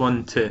a hard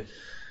one to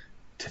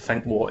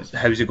think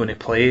how's he going to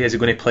play. Is he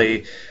going to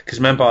play, because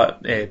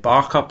remember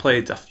Barker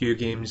played a few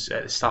games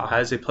at the start of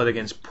his, he played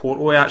against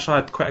Porto, he actually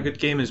had quite a good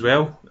game as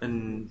well,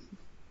 and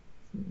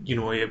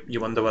you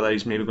wonder whether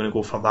he's maybe going to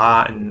go for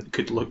that, and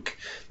could look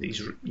that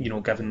he's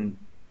given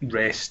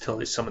rest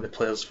to some of the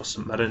players for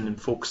St Mirren and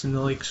focusing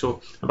the league.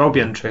 So it will be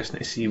interesting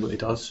to see what he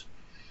does.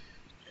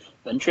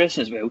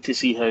 Interesting as well to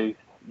see how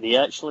they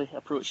actually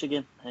approach the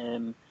game,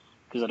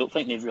 because I don't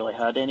think they've really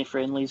had any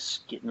friendlies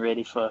getting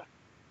ready for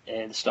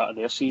the start of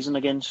their season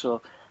again,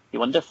 so you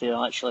wonder if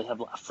they'll actually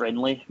have like a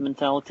friendly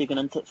mentality going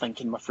into it,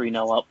 thinking we're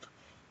 3-0 up,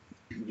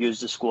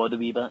 use the squad a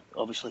wee bit.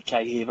 Obviously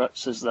Kai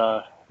Havertz is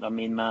their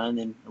main man,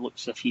 and it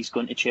looks as if he's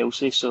going to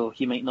Chelsea, so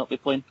he might not be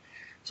playing.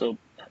 So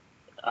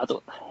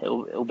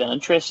it'll be an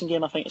interesting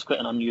game. I think it's quite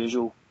an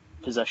unusual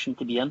position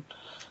to be in,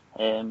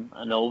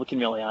 and all we can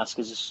really ask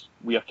is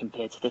we are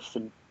competitive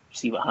and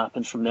see what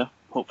happens from there.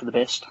 Hope for the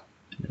best.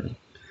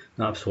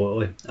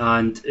 Absolutely.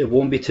 And it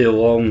won't be too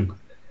long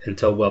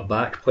until we're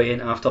back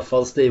playing after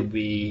Thursday.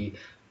 We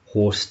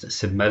host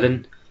St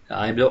Mirren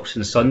at Ibrox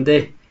on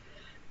Sunday.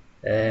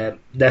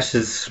 This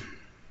is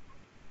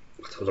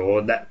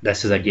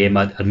a game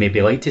I'd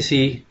maybe like to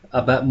see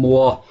a bit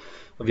more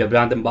of your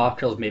Brandon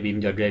Barkers, maybe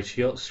even your Greg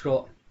Stewart's,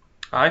 Scott.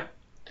 Aye.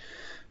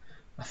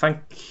 I think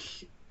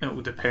it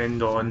will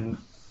depend on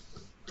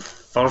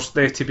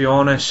Thursday, to be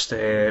honest.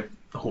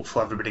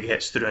 Hopefully everybody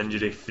gets through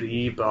injury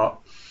free, but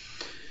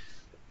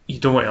you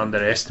don't want to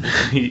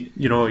underestimate.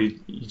 You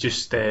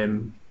just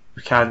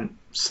we can't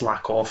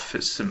slack off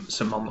at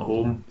St Mirren at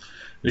home.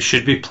 We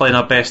should be playing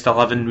our best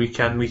 11 week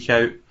in, week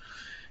out,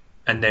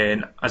 and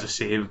then, as I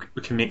say,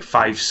 we can make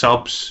 5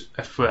 subs.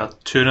 If we're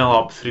 2-0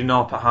 up, 3-0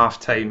 up at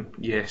half time,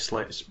 yes,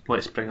 let's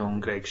bring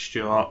on Greg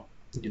Stewart.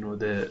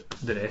 The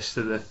rest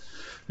of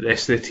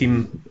the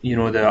team.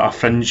 Our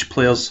fringe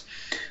players.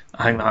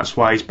 I think that's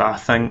wise, but I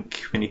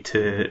think we need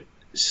to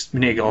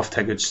get off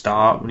to a good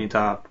start. We need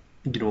to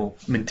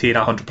maintain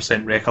a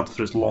 100% record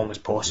for as long as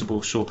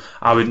possible. So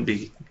I wouldn't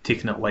be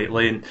taking it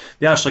lightly. And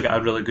they actually got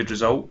a really good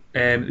result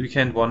the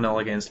weekend,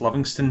 1-0 against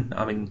Livingston.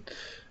 I mean,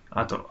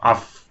 I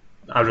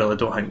really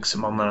don't think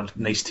St Mirren are a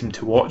nice team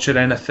to watch or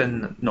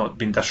anything, not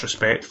being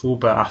disrespectful,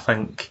 but I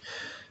think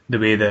the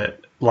way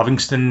that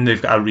Livingston,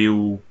 they've got a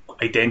real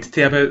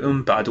identity about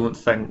them, but I don't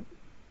think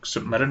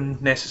St Mirren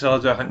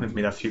necessarily do. I think they've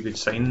made a few good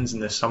signings in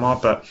the summer,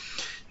 but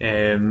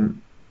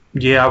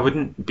I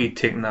wouldn't be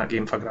taking that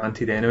game for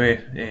granted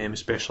anyway,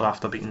 especially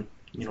after beating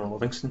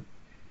Livingston.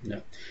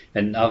 Yeah,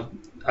 and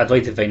I'd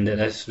like to find that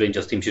this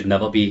Rangers team should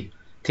never be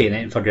taking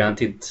it for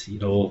granted.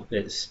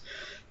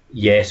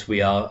 Yes,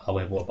 we are a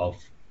level above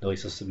the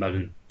likes of St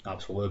Mirren,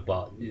 absolutely,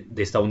 but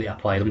they still need to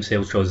apply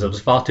themselves, because there was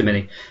far too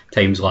many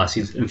times last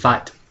season. In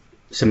fact,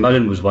 St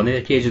Mirren was one of the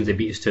occasions they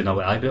beat us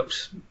 2-0 at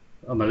Ibrox.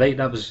 Am I right?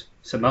 That was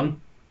St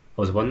Mirren?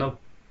 Or was it 1-0?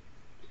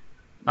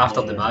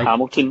 After the bye.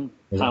 Hamilton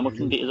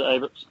beat us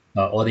at Ibrox.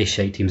 All these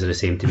shite teams are the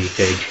same to me,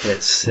 Craig.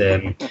 It's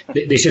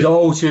they should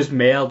all just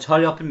merge.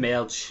 Hurry up and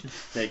merge.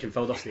 They can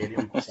fill their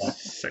stadium.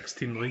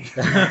 16 league.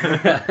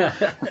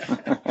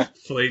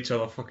 Play each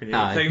other fucking 8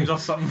 times or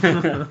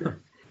something.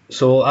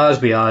 So as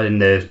we are in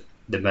the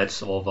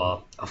midst of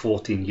a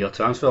 14-year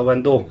transfer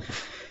window,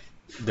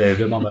 the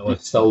rumour mill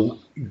is still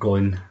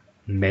going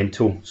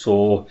mental.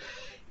 So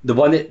the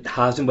one that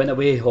hasn't went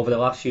away over the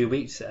last few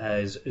weeks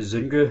is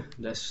Zungu.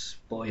 This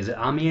boy, is it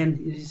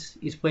Amiens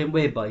he's playing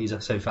with, but he's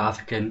a South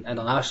African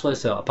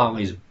internationalist, so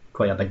apparently he's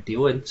quite a big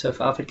deal in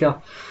South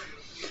Africa.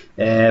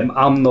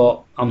 I'm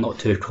not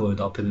too clued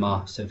up in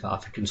my South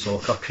African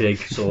soccer, Craig.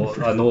 So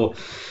I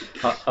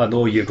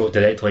know you've got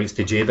direct links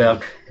to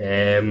Jayberg.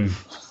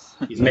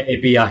 He's meant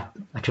to be a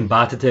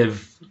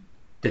combative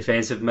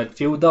defensive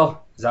midfielder.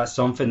 Is that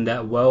something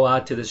that will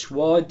add to the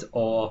squad,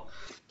 or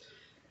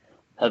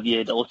have you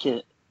had a look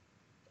at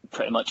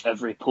pretty much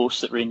every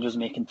post that Rangers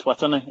make on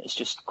Twitter now? It's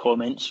just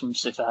comments from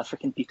South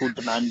African people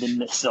demanding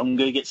that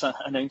Zungu gets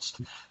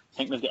announced. I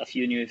think they've got a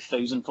few new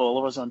 1,000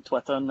 followers on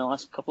Twitter in the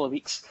last couple of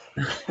weeks.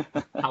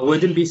 I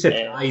wouldn't be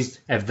surprised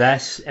if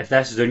this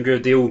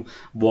Zungu deal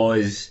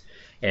was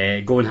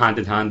going hand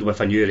in hand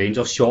with a new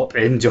Rangers shop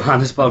in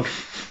Johannesburg.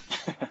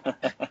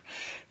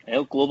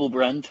 Well, global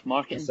brand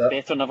marketing,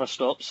 better never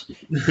stops.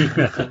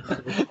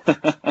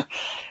 But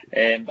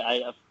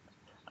I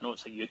know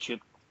it's a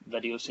YouTube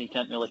video, so you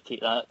can't really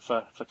take that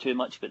for too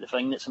much, but the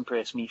thing that's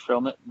impressed me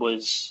from it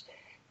was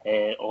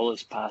all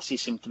his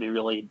passes seem to be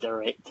really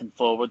direct and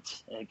forward,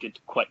 good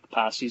quick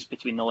passes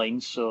between the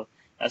lines, so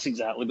that's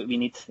exactly what we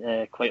need.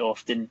 Quite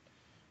often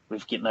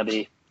we've got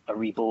maybe a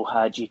Rebo,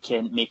 Hadji,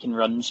 Kent making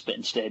runs, but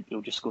instead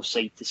we'll just go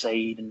side to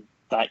side and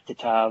back to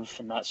Tav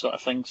and that sort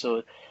of thing.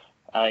 So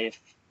I've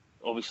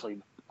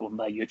obviously going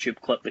by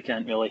YouTube clip, they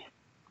can't really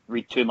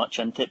read too much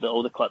into it, but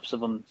all the clips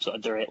of him sort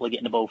of directly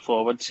getting the ball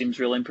forward seems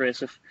really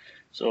impressive.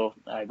 So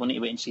I want to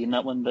wait and see in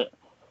that one, but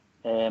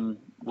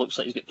looks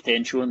like he's got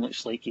potential and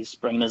looks like he's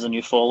bringing us a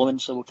new following,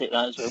 so we'll take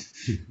that as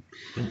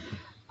well.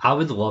 I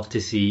would love to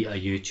see a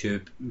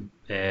YouTube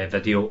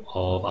video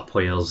of a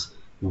player's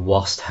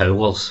worst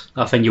howlers.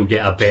 I think you'll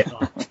get a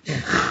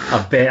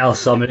better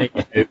summary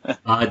of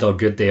how bad or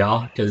good they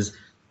are, because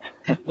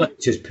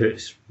it just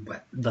puts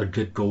their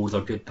good goals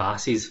or good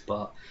passes,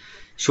 but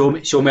show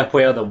me a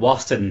player the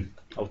worst and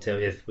I'll tell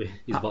you if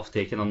he's worth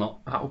taking or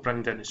not. That'll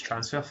bring down his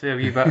transfer fee a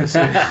wee bit.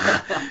 So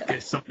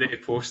get somebody to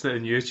post it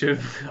on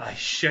YouTube. Aye,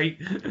 shite.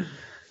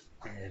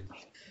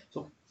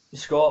 So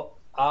Scott,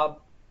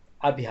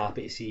 I'd be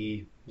happy to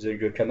see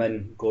Zungu come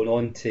in, going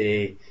on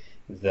to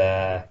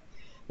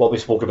what we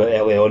spoke about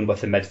earlier on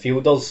with the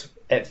midfielders.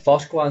 At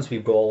first glance,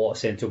 we've got a lot of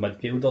central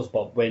midfielders,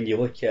 but when you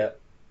look at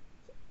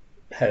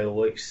how it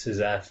looks as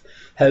if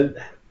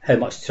how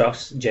much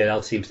trust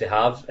Gerrard seems to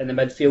have in the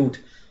midfield,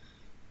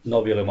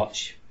 not really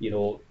much.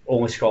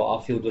 Only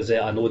Scott Arfield was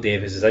there. I know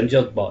Davies is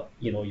injured, but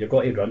you've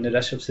got to run the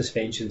risk of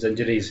suspensions,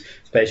 injuries,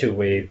 especially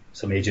with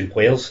some aging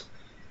players.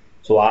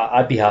 So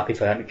I'd be happy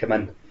for him to come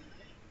in.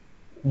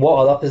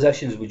 What other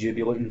positions would you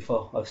be looking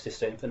for us to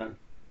strengthen in?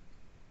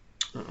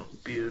 It'll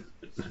be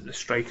the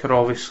striker,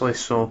 obviously.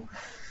 So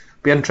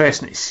it'll be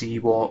interesting to see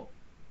what,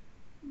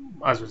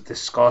 as we've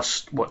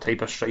discussed, what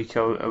type of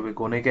striker are we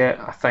going to get.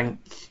 I think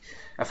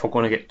if we're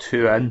going to get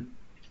two in,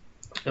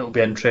 it'll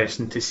be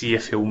interesting to see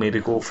if he'll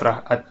maybe go for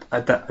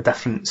a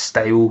different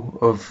style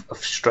of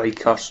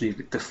striker. So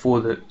you've got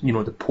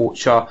the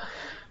poacher.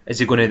 Is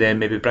he going to then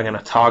maybe bring in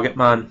a target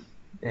man,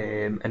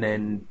 and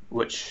then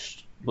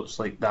which looks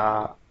like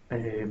that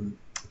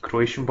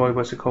Croatian boy?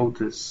 What's it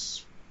called?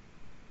 Is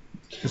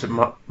it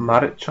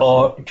Maric?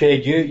 Oh,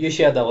 Craig, you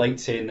shared a link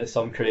saying that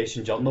some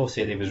Croatian journal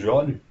said he was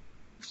rotten.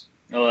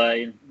 Oh,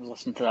 I was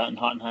listening to that in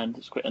Heart and Hand.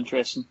 It's quite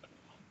interesting.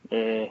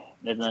 They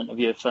had an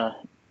interview with a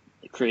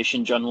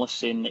Croatian journalist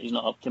saying that he's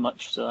not up to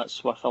much, so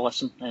that's worth a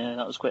listen.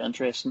 That was quite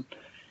interesting.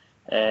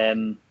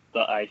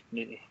 But I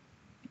need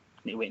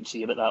to wait and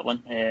see about that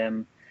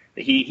one.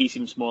 But he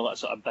seems more like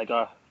sort of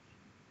bigger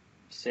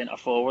centre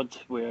forward,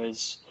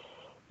 whereas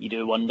you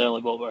do wonder,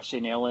 like what we were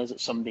saying earlier, is that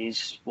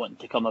somebody's wanting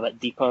to come a bit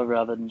deeper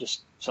rather than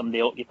just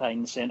somebody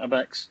occupying the centre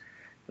backs,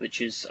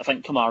 which is, I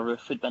think Kamaru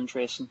would be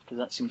interesting because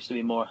that seems to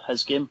be more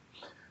his game.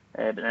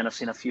 But then I've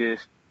seen a few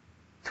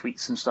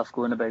tweets and stuff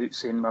going about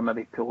saying we're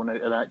maybe pulling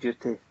out of that due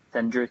to the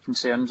injury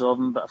concerns of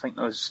him, but I think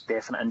there was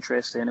definite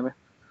interest anyway.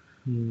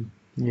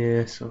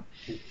 Yeah, so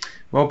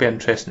will be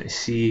interesting to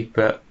see,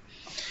 but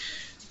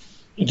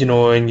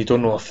and you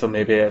don't know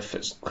if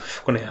it's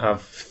going to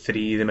have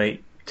three, they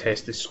might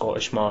test the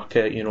Scottish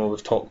market.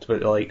 We've talked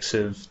about the likes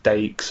of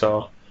Dykes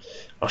or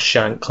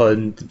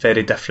Shankland,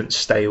 very different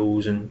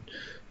styles, and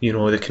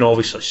they can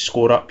obviously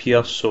score up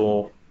here,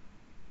 so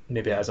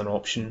maybe as an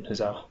option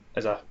as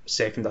a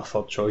second or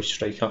third choice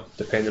striker,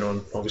 depending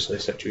on obviously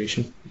the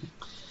situation.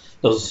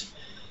 There's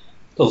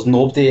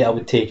nobody I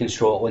would take in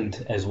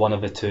Scotland as one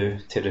of the two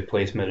to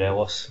replace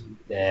Morelos,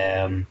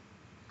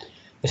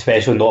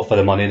 especially not for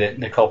the money that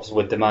the clubs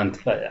would demand.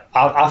 But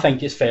I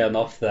think it's fair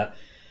enough that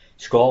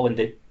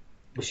Scotland,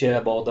 we share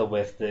a border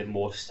with the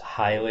most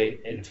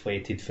highly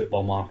inflated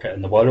football market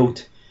in the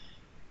world.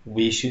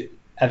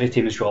 Every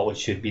team in Scotland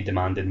should be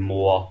demanding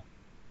more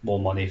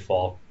money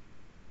for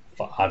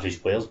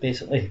average players,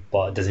 basically.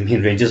 But it doesn't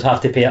mean Rangers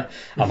have to pay it.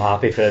 I'm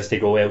happy for us to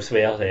go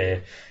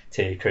elsewhere,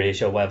 to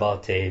Croatia, whatever,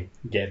 to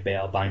get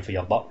better bang for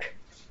your buck.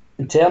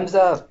 In terms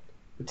of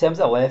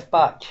left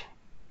back,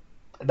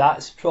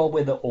 that's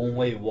probably the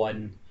only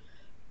one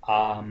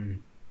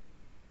I'm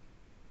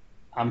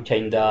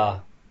kind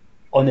of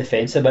on the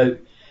fence about.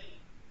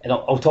 And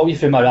I'll talk you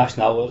through my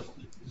rationale.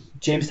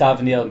 James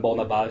Tavernier and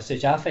Borna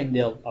Barisic, I think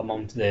they're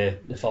among the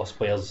first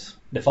players,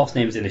 the first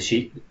names in the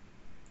sheet,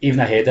 even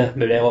ahead of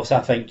Morelos.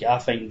 I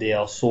think they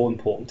are so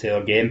important to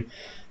our game.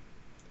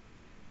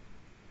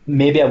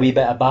 Maybe a wee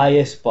bit of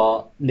bias,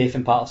 but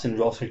Nathan Patterson,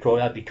 Ross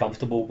McCrory, I'd be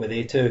comfortable with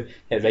they two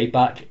at right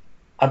back.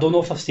 I don't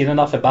know if I've seen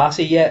enough of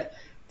Bassey yet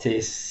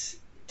to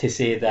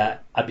say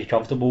that I'd be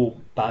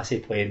comfortable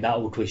Bassey playing that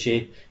old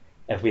cliche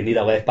if we need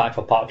a left back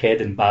for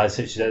Parkhead and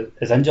Barisic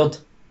is injured.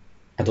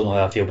 I don't know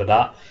how I feel about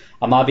that.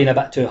 Am I being a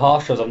bit too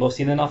harsh because I've not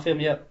seen enough of him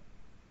yet?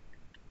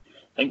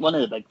 I think one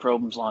of the big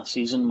problems last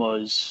season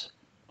was,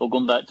 well,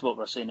 going back to what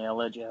we were saying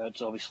earlier,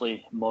 Gerard's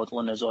obviously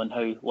modelling us on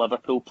how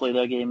Liverpool play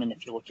their game, and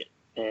if you look at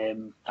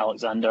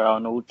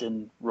Alexander-Arnold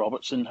and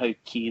Robertson, how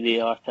key they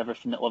are to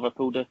everything that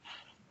Liverpool do,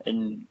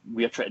 and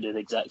we're trying to do the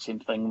exact same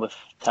thing with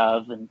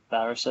Tav and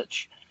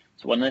Barisic.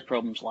 So one of the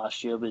problems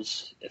last year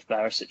was if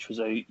Barisic was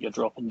out, you're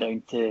dropping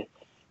down to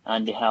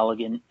Andy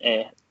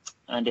Halliday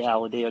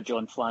or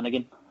John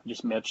Flanagan. I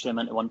just merged them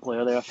into one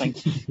player there, I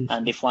think.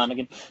 Andy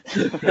Flanagan.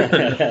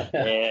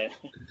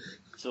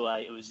 So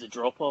it was the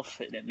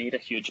drop-off, and it made a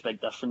huge big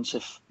difference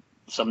if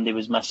somebody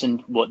was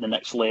missing what the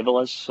next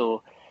level is.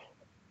 So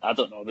I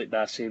don't know about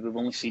Bassey. We've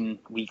only seen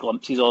wee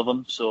glimpses of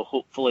him, so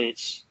hopefully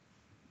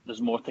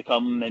there's more to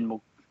come, and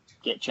we'll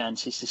get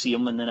chances to see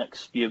him in the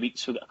next few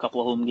weeks. We've got a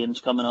couple of home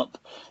games coming up.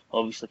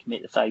 Obviously can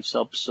make the 5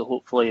 subs, so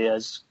hopefully he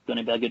is going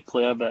to be a good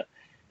player. But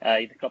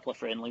the couple of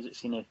friendlies, it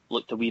seemed to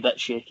looked a wee bit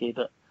shaky,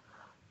 but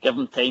give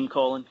him time,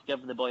 Colin.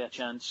 Give the boy a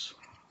chance.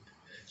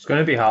 It's going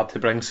to be hard to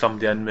bring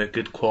somebody in with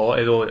good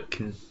quality though that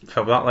can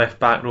fill that left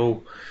back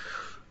role.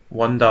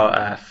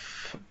 Wonder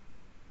if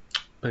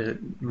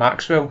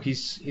Maxwell,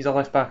 he's a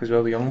left back as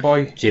well, the young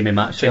boy. Jamie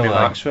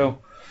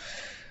Maxwell.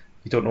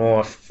 You don't know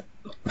if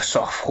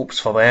sort of hopes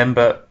for them,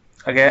 but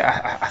again,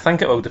 I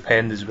think it will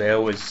depend as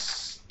well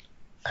as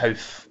how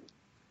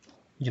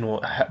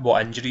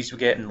what injuries we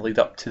get in the lead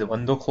up to the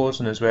window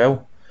closing as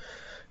well.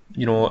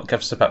 It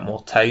gives us a bit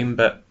more time,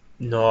 but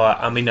no,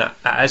 I mean it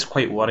is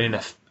quite worrying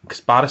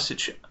because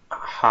Barisic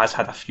has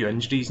had a few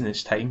injuries in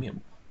his time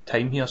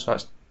here, so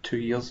that's 2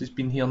 years he's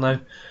been here now.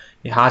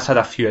 He has had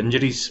a few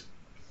injuries,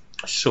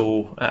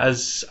 so it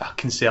is a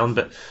concern.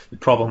 But the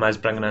problem is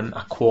bringing in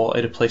a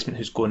quality replacement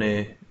who's going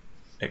to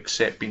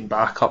accept being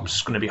backups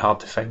is going to be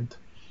hard to find.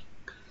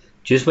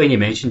 Just when you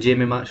mentioned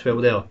Jamie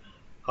Maxwell there,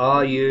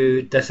 are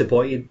you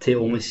disappointed to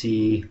only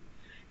see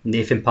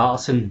Nathan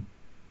Patterson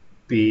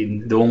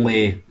being the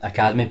only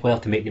academy player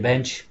to make the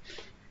bench?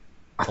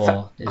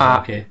 Or is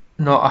that okay?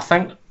 No, I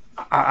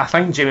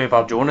think Jamie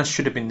Barjonas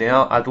should have been there.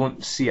 I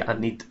don't see a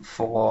need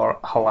for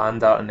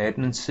Hollander and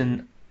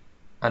Edmondson,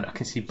 and I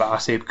can see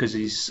Bassey because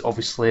he's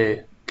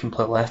obviously can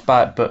play left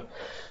back, but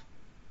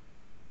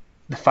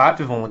the fact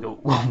we've only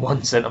got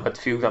one centre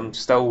midfield, I'm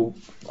still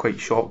quite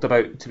shocked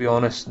about, to be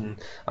honest. And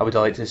I would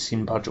have liked to have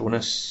seen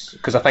Barjonas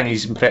because I think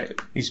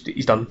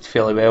he's done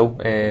fairly well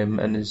in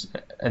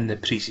the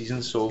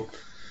pre-season. So,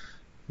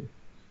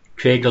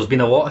 Craig, there's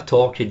been a lot of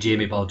talk of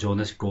Jamie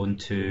Barjonas going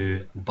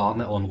to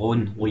Barnet on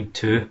loan, League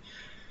 2.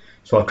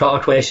 So a couple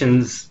of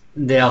questions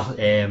there.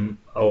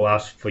 I'll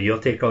ask for your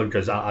take on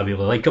because I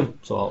really like him,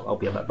 so I'll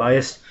be a bit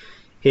biased.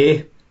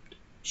 Hey,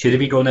 should he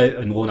be going out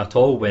on loan at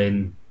all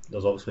when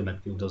there's obviously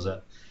midfielders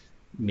that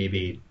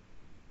maybe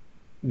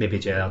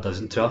Gerrard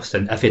doesn't trust,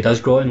 and if he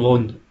does go on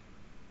loan,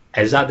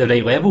 is that the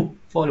right level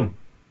for him?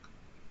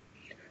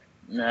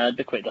 Nah, I'd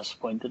be quite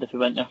disappointed if he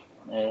went there.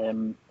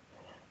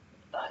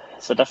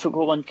 It's a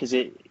difficult one because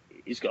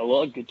he's got a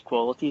lot of good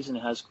qualities and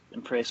he has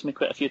impressed me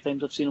quite a few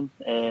times I've seen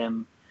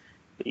him.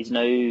 But he's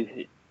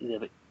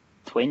about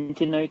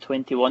 20 now,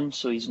 21,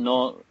 so he's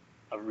not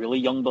a really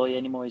young boy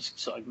anymore. He's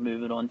sort of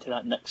moving on to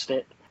that next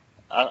step.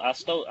 I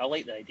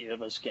like the idea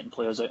of us getting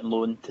players out on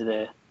loan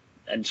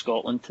in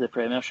Scotland to the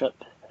Premiership.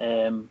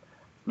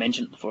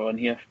 Mentioned it before on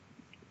here.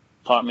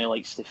 Part of me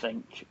likes to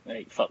think,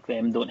 right, fuck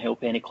them, don't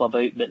help any club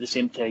out. But at the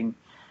same time,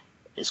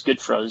 it's good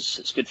for us.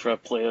 It's good for our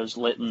players.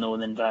 Let them know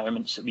the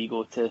environments that we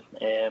go to,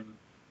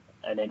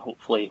 and then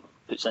hopefully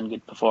puts in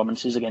good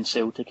performances against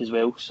Celtic as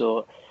well.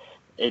 So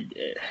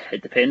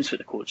it depends what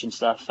the coaching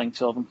staff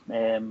thinks of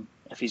him.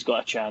 If he's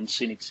got a chance,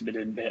 he needs to be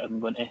doing better than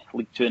going to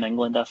League 2 in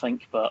England, I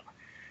think. But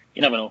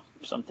you never know.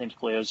 Sometimes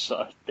players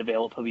sort of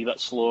develop a wee bit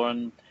slower,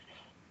 and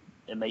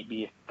it might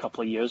be a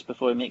couple of years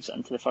before he makes it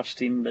into the first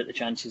team. But the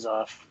chances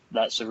are, if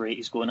that's the rate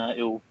he's going at,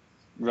 he'll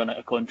run out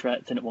of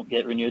contract and it won't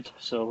get renewed.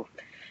 So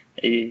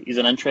he's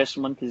an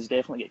interesting one because he's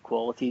definitely got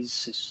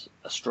qualities. He's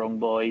a strong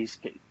boy. He's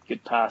got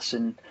good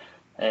passing.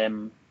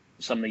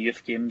 Some of the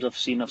youth games I've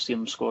seen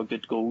him score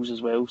good goals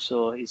as well.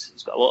 So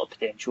he's got a lot of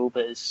potential,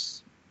 but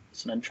it's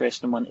an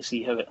interesting one to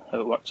see how it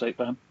works out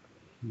for him.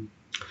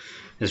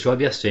 It's going to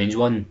be a strange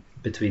one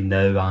between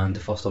now and the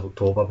 1st of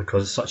October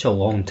because it's such a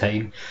long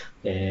time.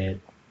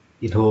 We've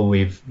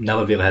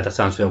never really had a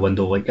transfer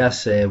window like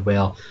this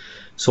where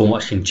so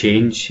much can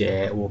change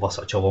over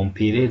such a long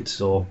period.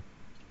 So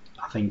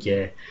I think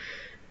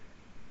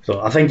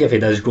So I think if he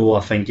does go,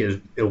 I think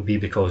it'll be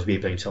because we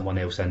bring someone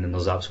else in and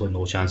there's absolutely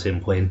no chance of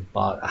him playing.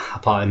 But a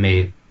part of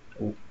me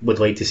would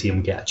like to see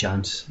him get a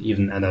chance,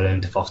 even in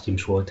around the first team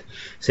squad.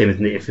 Same with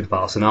Nathan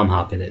Patterson. I'm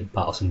happy that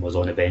Patterson was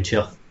on the bench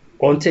here.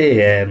 On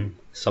to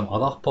some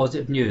other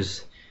positive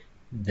news.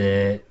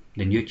 The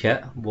new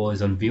kit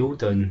was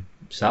unveiled on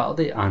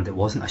Saturday and it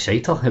wasn't a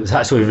shiter. It was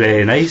actually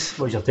very nice.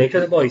 What's your take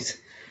on it, boys?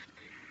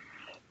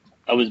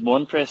 I was more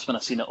impressed when I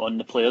seen it on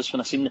the players.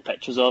 When I seen the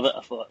pictures of it,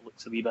 I thought it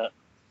looks a wee bit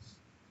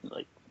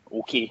like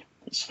okay,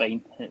 it's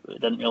fine. It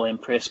didn't really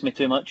impress me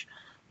too much.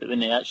 But when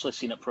they actually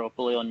seen it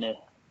properly on the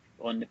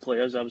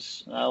players, I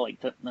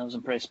liked it and I was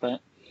impressed by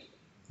it.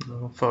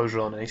 I thought it was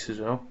really nice as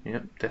well. Yeah,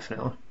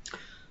 definitely.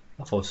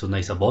 I thought it was so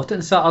nice I bought it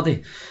on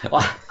Saturday.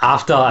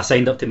 After I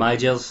signed up to my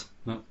Jers.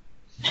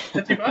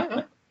 Did you buy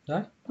it?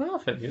 Aye. Oh, I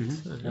think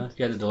Yeah,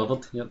 get it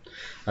delivered. Yep.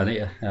 I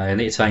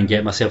need to try and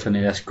get myself into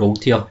this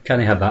gold tier.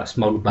 Can't have that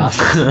smug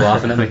bastard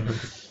laughing at me.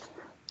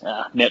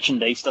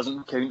 Merchandise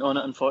doesn't count on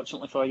it,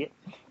 unfortunately, for you.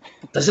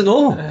 Does it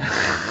know?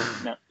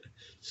 No.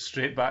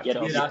 Straight back Get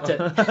to off. That's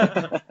it.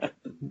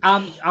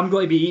 I'm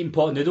going to be eating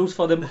pot noodles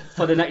for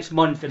the next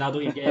month, and I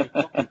don't even get any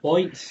fucking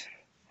points.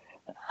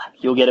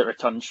 You'll get it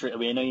returned straight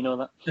away now, you know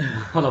that.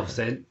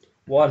 100%.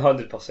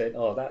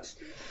 100%.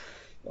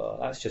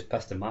 That's just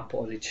pissed in my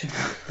porridge.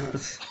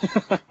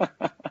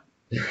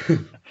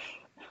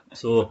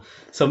 So,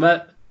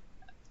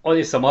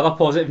 on some other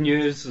positive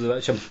news,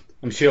 which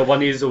I'm sure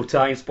one of you will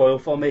try and spoil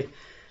for me.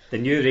 The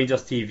new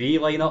Rangers TV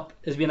lineup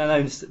has been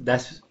announced.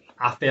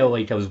 I felt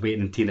like I was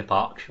waiting in Tina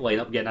Park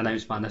lineup getting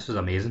announced, man. This was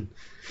amazing.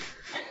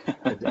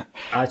 It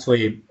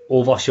actually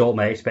overshot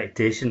my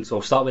expectations. So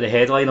I'll start with the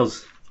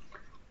headliners.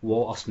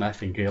 Walter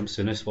Smith and Graham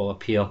Souness will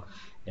appear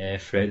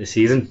throughout the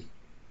season.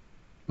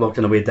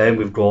 Working our way down,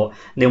 we've got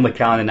Neil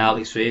McCann and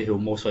Alex Rae, who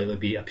will most likely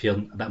be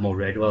appearing a bit more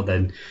regular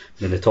than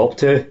the top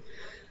two.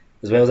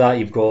 As well as that,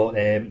 you've got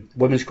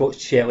women's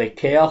coach Shirley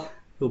Kerr,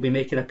 who will be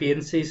making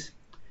appearances.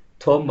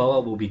 Tom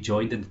Miller will be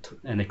joined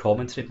in the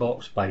commentary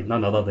box by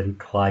none other than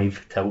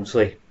Clive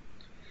Tilsley.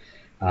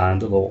 And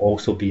there will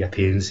also be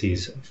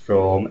appearances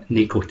from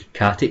Niko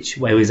Katic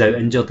while he's out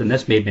injured, and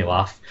this made me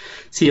laugh.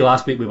 See,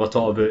 last week we were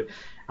talking about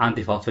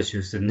Andy Furfish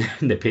using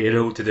the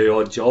payroll to do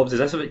odd jobs. Is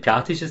this what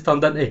Katic has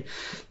turned into?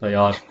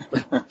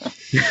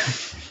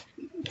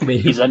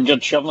 He's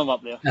injured, shove him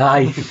up there.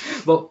 Aye,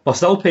 but we're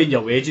still paying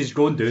your wages,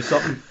 go and do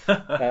something.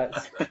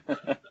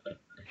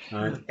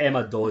 And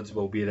Emma Dodds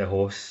will be the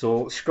host.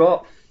 So,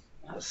 Scott,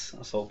 that's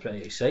all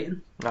pretty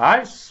exciting.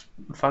 Aye, it's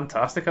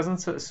fantastic,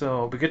 isn't it? So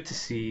it'll be good to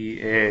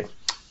see,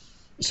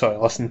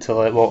 listen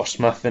to Walter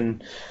Smith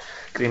and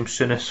Graham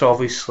Souness,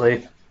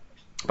 obviously.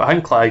 But I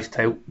think Clive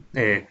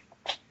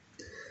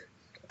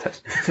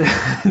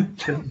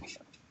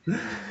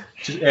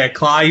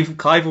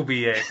will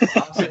be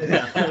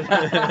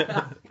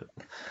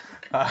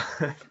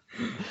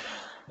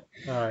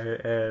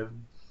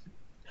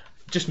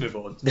just move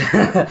on.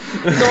 I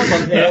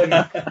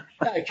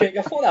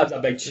thought that was a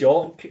big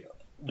shock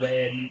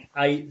when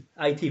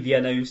ITV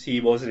announced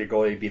he wasn't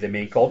going to be the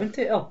main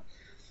commentator,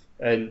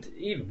 and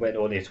he went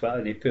on his Twitter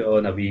and he put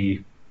on a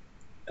wee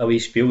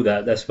spiel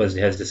that this was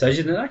his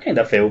decision, and I kind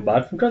of felt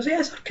bad for him because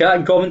yes, a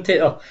cracking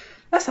commentator.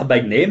 That's a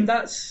big name.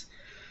 It's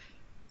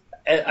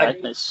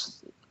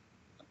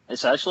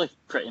actually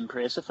pretty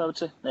impressive, I would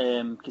say,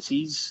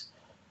 because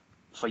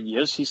for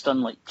years he's done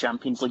like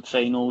Champions League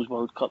finals,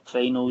 World Cup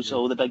finals,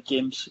 all the big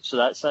games. So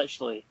that's just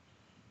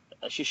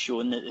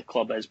showing that the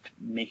club is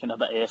making a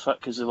bit of effort,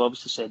 because they've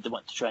obviously said they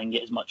want to try and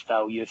get as much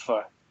value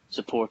for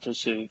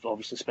supporters who've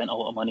obviously spent a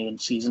lot of money on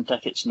season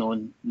tickets,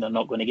 knowing they're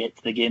not going to get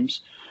to the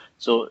games.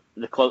 So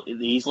the club, they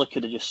easily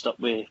could have just stuck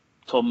with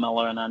Tom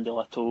Miller and Andy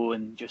Little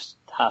and just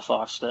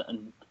half-arsed it,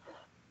 and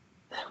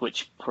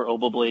which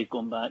probably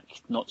going back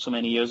not so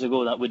many years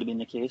ago that would have been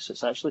the case.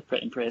 It's actually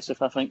pretty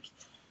impressive, I think.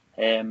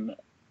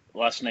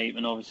 Last night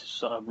when obviously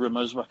sort of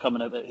rumours were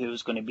coming about who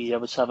was going to be, I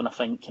was having a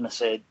think and I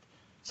said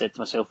to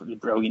myself it would be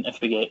brilliant if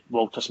we get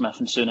Walter Smith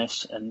and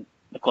Souness, and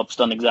the club's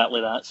done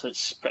exactly that. So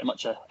it's pretty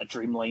much a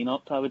dream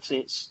lineup, I would say.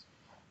 It's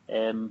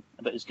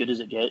about as good as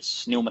it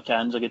gets. Neil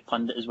McCann's a good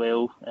pundit as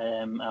well,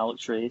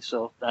 Alex Rae,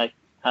 so I'm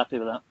happy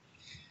with that.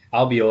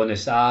 I'll be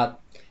honest, I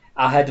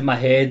had in my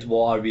head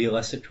what I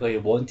realistically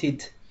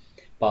wanted,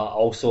 but I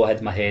also had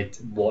in my head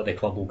what the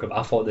club will come.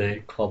 I thought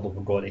the club were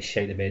going to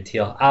shite the bed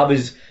here. I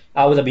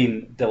would have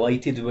been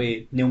delighted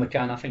with Neil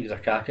McCann. I think he's a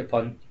cracking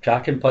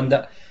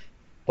pundit,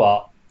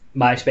 but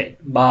my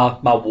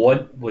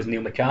want was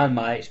Neil McCann.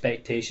 My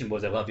expectation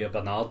was Olivia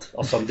Bernard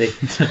or somebody.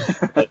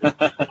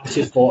 I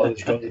just thought it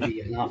was going to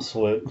be an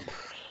absolute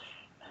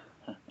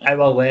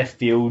our left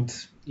field.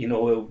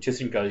 It'll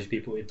just encourage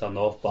people to turn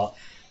off, but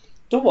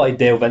don't want to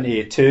delve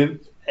into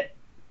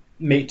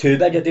make too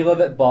big a deal of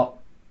it, but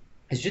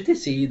it's good to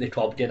see the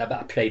club getting a bit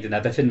of pride in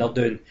everything they're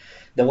doing.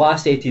 The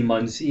last 18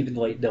 months, even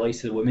like the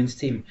likes of the women's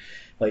team,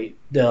 like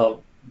they're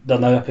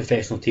now a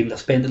professional team. They're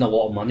spending a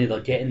lot of money.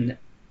 They're getting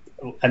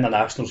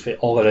internationals from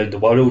all around the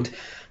world.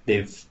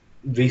 They've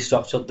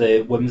restructured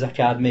the women's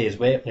academy as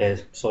well.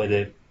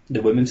 The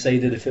the women's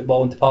side of the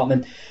footballing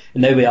department.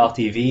 And now with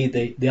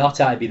RTV, they are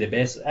trying to be the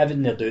best.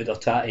 Everything they do, they're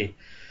trying to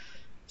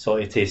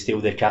sort of to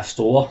steal the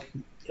Castola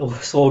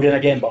slogan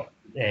again, but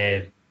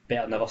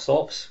better never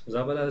stops. Is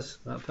that what it is?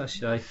 That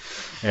fish, aye.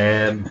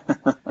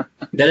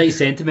 The right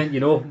sentiment,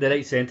 the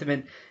right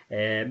sentiment.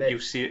 You'll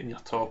see it in your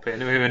top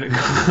anyway when it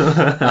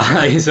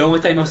it's the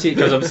only time I'll see it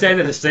because I'm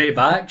sending it straight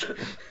back.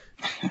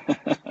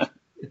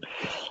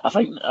 I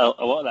think a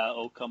lot of that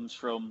all comes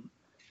from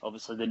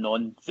obviously the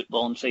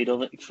non-footballing side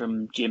of it,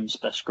 from James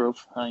Bisgrove.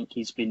 I think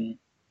he's been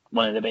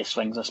one of the best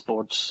things this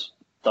board's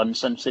done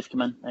since they've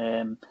come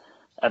in.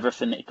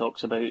 Everything that he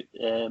talks about,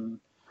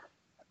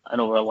 I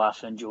know we're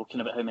laughing and joking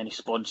about how many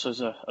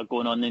sponsors are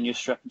going on the new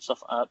strip and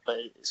stuff like that, but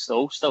it's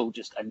still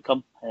just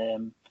income.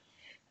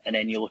 And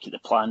then you look at the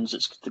plans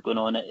that's going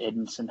on at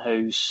Edmondson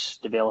House,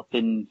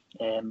 developing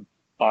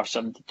Bar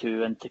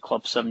 72 into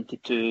Club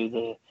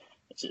 72,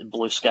 it's the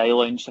Blue Sky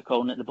Lounge, they're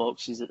calling it, the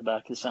boxes at the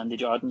back of the Sandy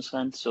Jardine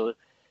stand. So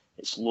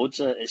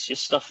it's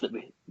just stuff that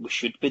we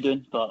should be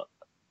doing, but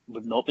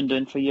we've not been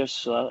doing for years.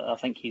 So I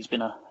think he's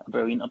been a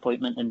brilliant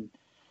appointment, and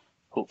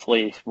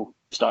hopefully we'll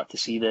start to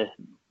see the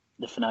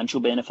financial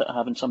benefit of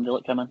having somebody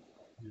like him in.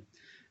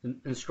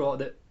 And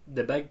Scott,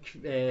 the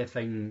big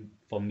thing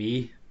for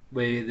me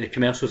with the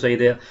commercial side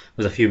there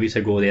was a few weeks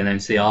ago they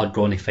announced they are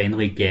going to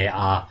finally get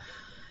a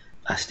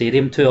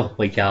stadium tour,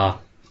 like a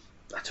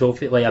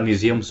trophy, like a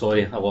museum,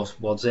 sorry, I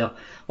lost words there.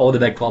 All the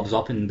big clubs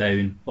up and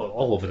down,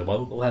 all over the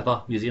world will have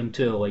a museum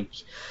tour, like,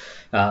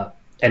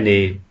 and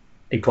they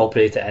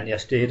incorporate it into a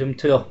stadium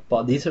tour.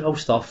 But these are all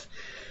stuff,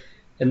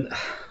 and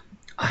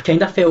I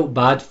kind of felt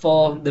bad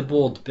for the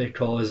board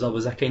because there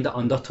was a kind of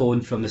undertone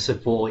from the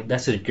support, like,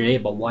 this is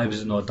great, but why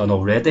was it not done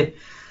already?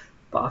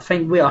 But I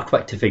think we are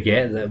quick to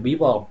forget that we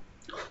were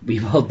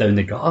down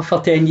the gutter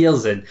for 10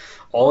 years, and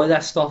all of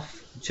this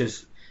stuff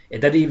just it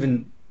didn't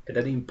even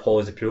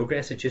pause the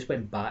progress. It just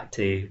went back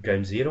to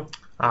ground zero.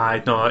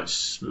 Aye, no,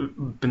 it's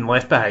been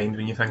left behind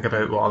when you think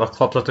about what other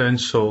clubs are doing.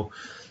 So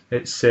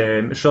it's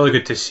really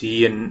good to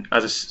see. And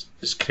as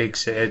Craig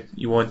said,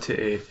 you want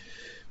to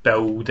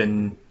build,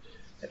 and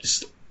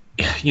it's,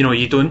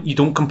 you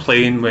don't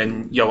complain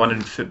when you're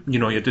winning.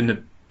 You're doing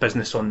the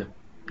business on the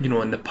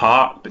in the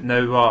park. But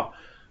now we're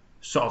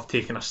sort of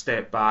taking a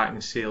step back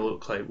and say,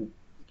 look, like,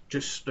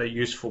 just like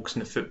use folks in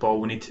the football.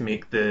 We need to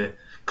make the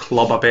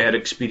club a better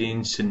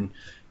experience and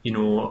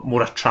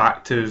more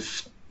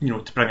attractive,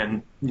 to bring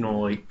in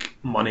like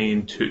money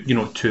and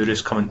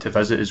tourists coming to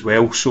visit as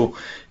well. So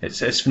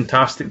it's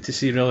fantastic to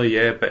see, really,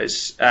 yeah. But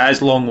it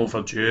is long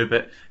overdue.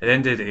 But at the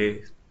end of the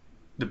day,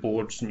 the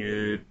board's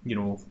new,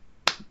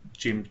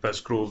 James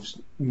Bisgrove's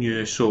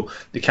new, so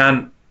they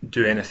can't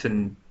do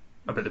anything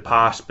about the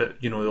past, but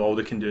all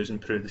they can do is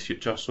improve the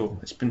future. So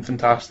it's been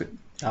fantastic.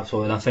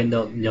 Absolutely, I think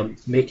you're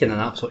making an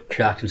absolute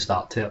cracking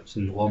start to it,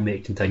 and long may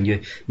it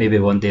continue. Maybe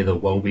one day there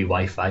will be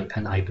Wi-Fi in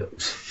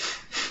Ibrox.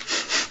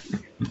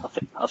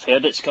 I've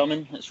heard it's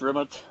coming. It's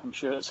rumoured. I'm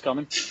sure it's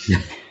coming.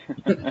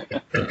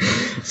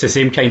 It's the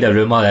same kind of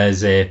rumour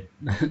as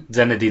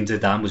Zinedine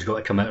Zidane was got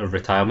to come out of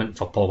retirement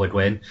for Paul Le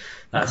Guen.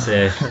 That's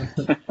I'm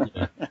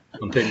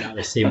putting that in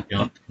the same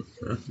camp.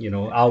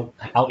 I'll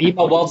eat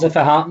my words if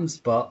it happens,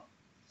 but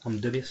I'm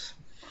dubious.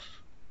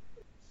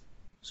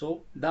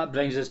 So that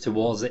brings us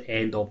towards the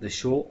end of the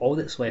show. All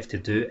that's left to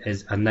do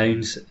is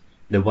announce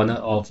the winner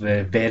of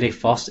the very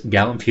first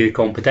Gallant Feud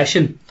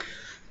competition.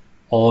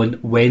 On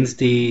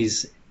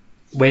Wednesday's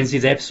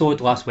episode,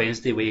 last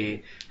Wednesday,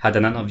 we had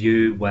an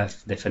interview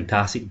with the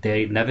fantastic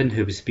Derek Niven,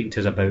 who was speaking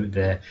to us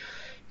about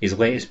his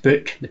latest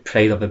book, The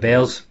Pride of the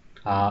Bears,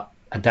 a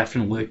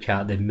different look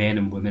at the men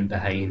and women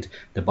behind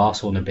the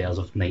Barcelona Bears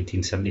of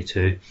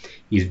 1972.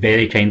 He's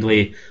very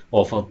kindly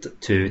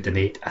offered to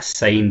donate a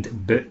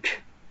signed book,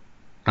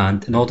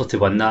 and in order to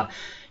win that,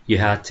 you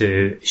had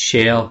to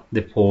share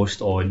the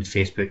post on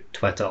Facebook,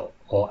 Twitter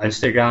or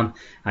Instagram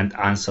and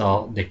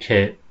answer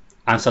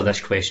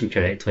this question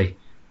correctly.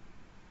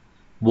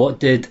 What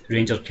did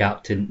Rangers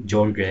captain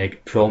John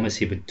Greig promise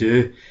he would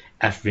do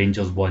if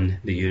Rangers won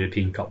the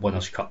European Cup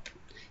Winners' Cup?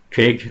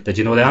 Craig, did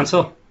you know the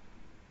answer?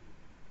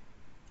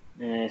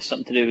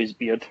 Something to do with his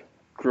beard.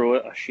 Grow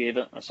it or shave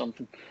it or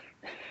something.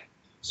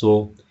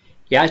 So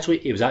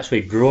he was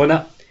actually growing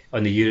it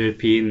on the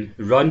European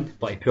run,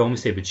 but he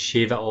promised he would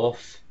shave it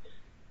off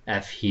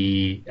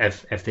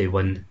if they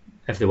won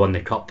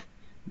the cup.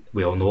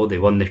 We all know they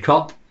won the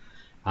cup,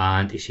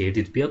 and he shaved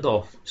his beard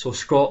off. So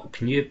Scott,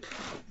 can you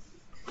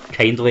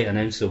kindly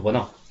announce the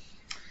winner?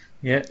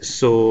 Yeah,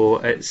 so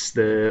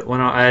the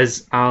winner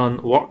is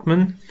Alan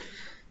Workman.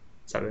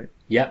 Is that right?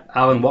 Yep,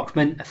 Alan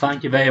Workman.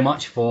 Thank you very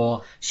much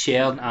for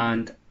sharing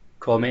and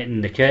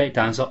commenting the correct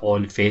answer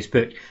on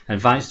Facebook, and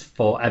thanks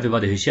for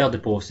everybody who shared the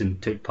post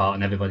and took part,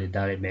 and everybody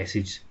direct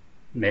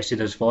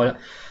messaged us for it.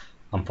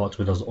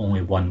 Unfortunately, there's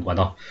only one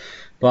winner,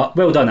 but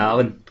well done,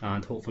 Alan,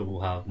 and hopefully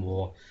we'll have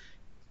more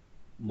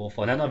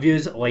fun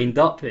interviews lined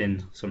up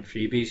and some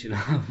freebies.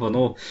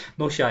 We're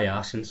no shy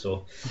asking.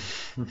 So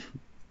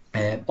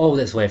all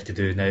that's left to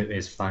do now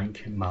is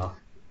thank my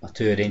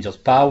two Rangers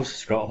pals,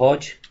 Scott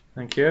Hodge,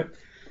 thank you,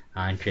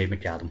 and Craig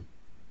McAdam.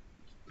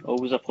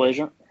 Always a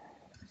pleasure.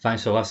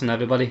 Thanks for listening,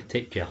 everybody.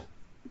 Take care.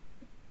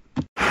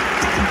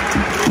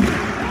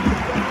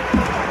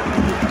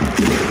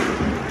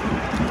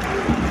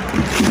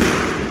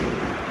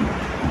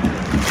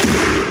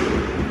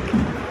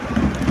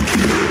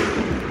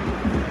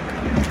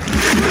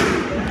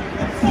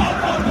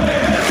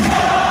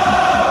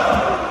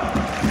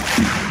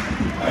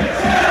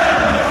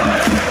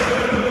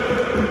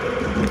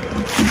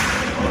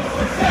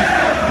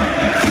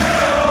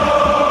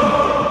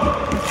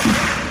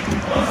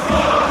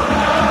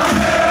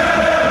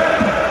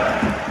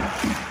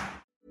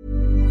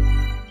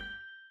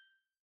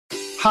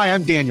 Hi,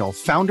 I'm Daniel,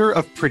 founder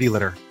of Pretty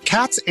Litter.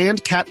 Cats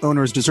and cat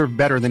owners deserve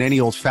better than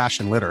any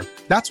old-fashioned litter.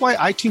 That's why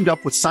I teamed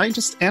up with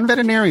scientists and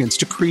veterinarians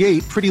to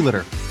create Pretty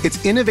Litter.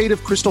 Its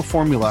innovative crystal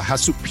formula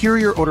has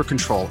superior odor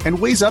control and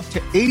weighs up to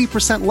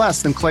 80%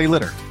 less than clay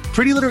litter.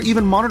 Pretty Litter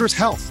even monitors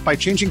health by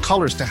changing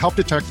colors to help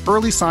detect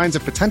early signs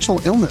of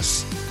potential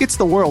illness. It's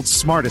the world's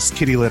smartest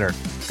kitty litter.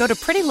 Go to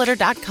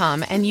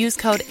prettylitter.com and use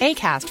code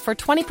ACAST for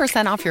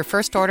 20% off your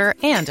first order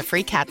and a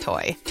free cat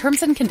toy.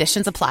 Terms and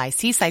conditions apply.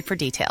 See site for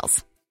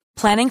details.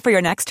 Planning for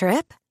your next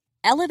trip?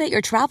 Elevate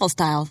your travel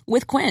style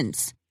with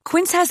Quince.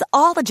 Quince has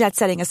all the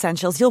jet-setting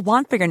essentials you'll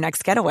want for your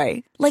next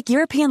getaway, like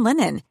European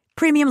linen,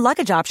 premium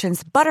luggage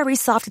options, buttery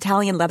soft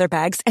Italian leather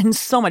bags, and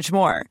so much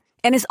more.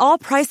 And is all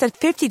priced at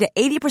 50 to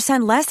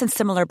 80% less than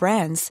similar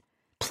brands.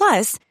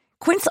 Plus,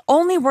 Quince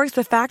only works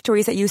with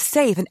factories that use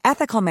safe and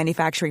ethical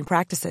manufacturing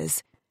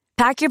practices.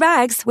 Pack your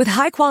bags with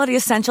high-quality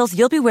essentials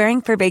you'll be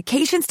wearing for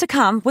vacations to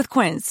come with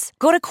Quince.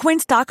 Go to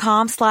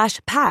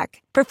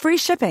quince.com/pack for free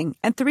shipping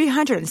and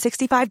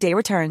 365-day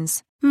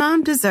returns.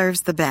 Mom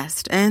deserves the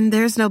best, and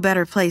there's no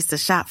better place to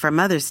shop for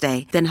Mother's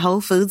Day than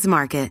Whole Foods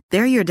Market.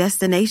 They're your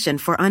destination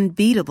for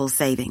unbeatable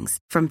savings,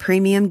 from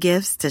premium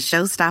gifts to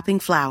show-stopping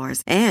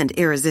flowers and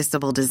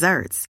irresistible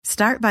desserts.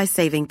 Start by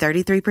saving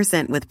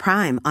 33% with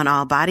Prime on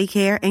all body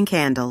care and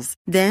candles.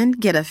 Then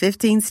get a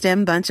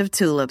 15-stem bunch of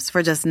tulips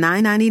for just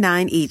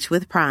 $9.99 each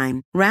with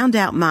Prime. Round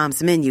out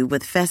Mom's menu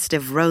with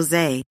festive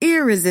rosé,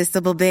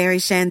 irresistible berry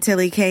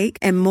chantilly cake,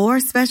 and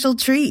more special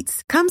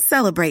treats. Come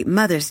celebrate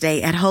Mother's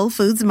Day at Whole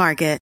Foods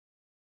Market.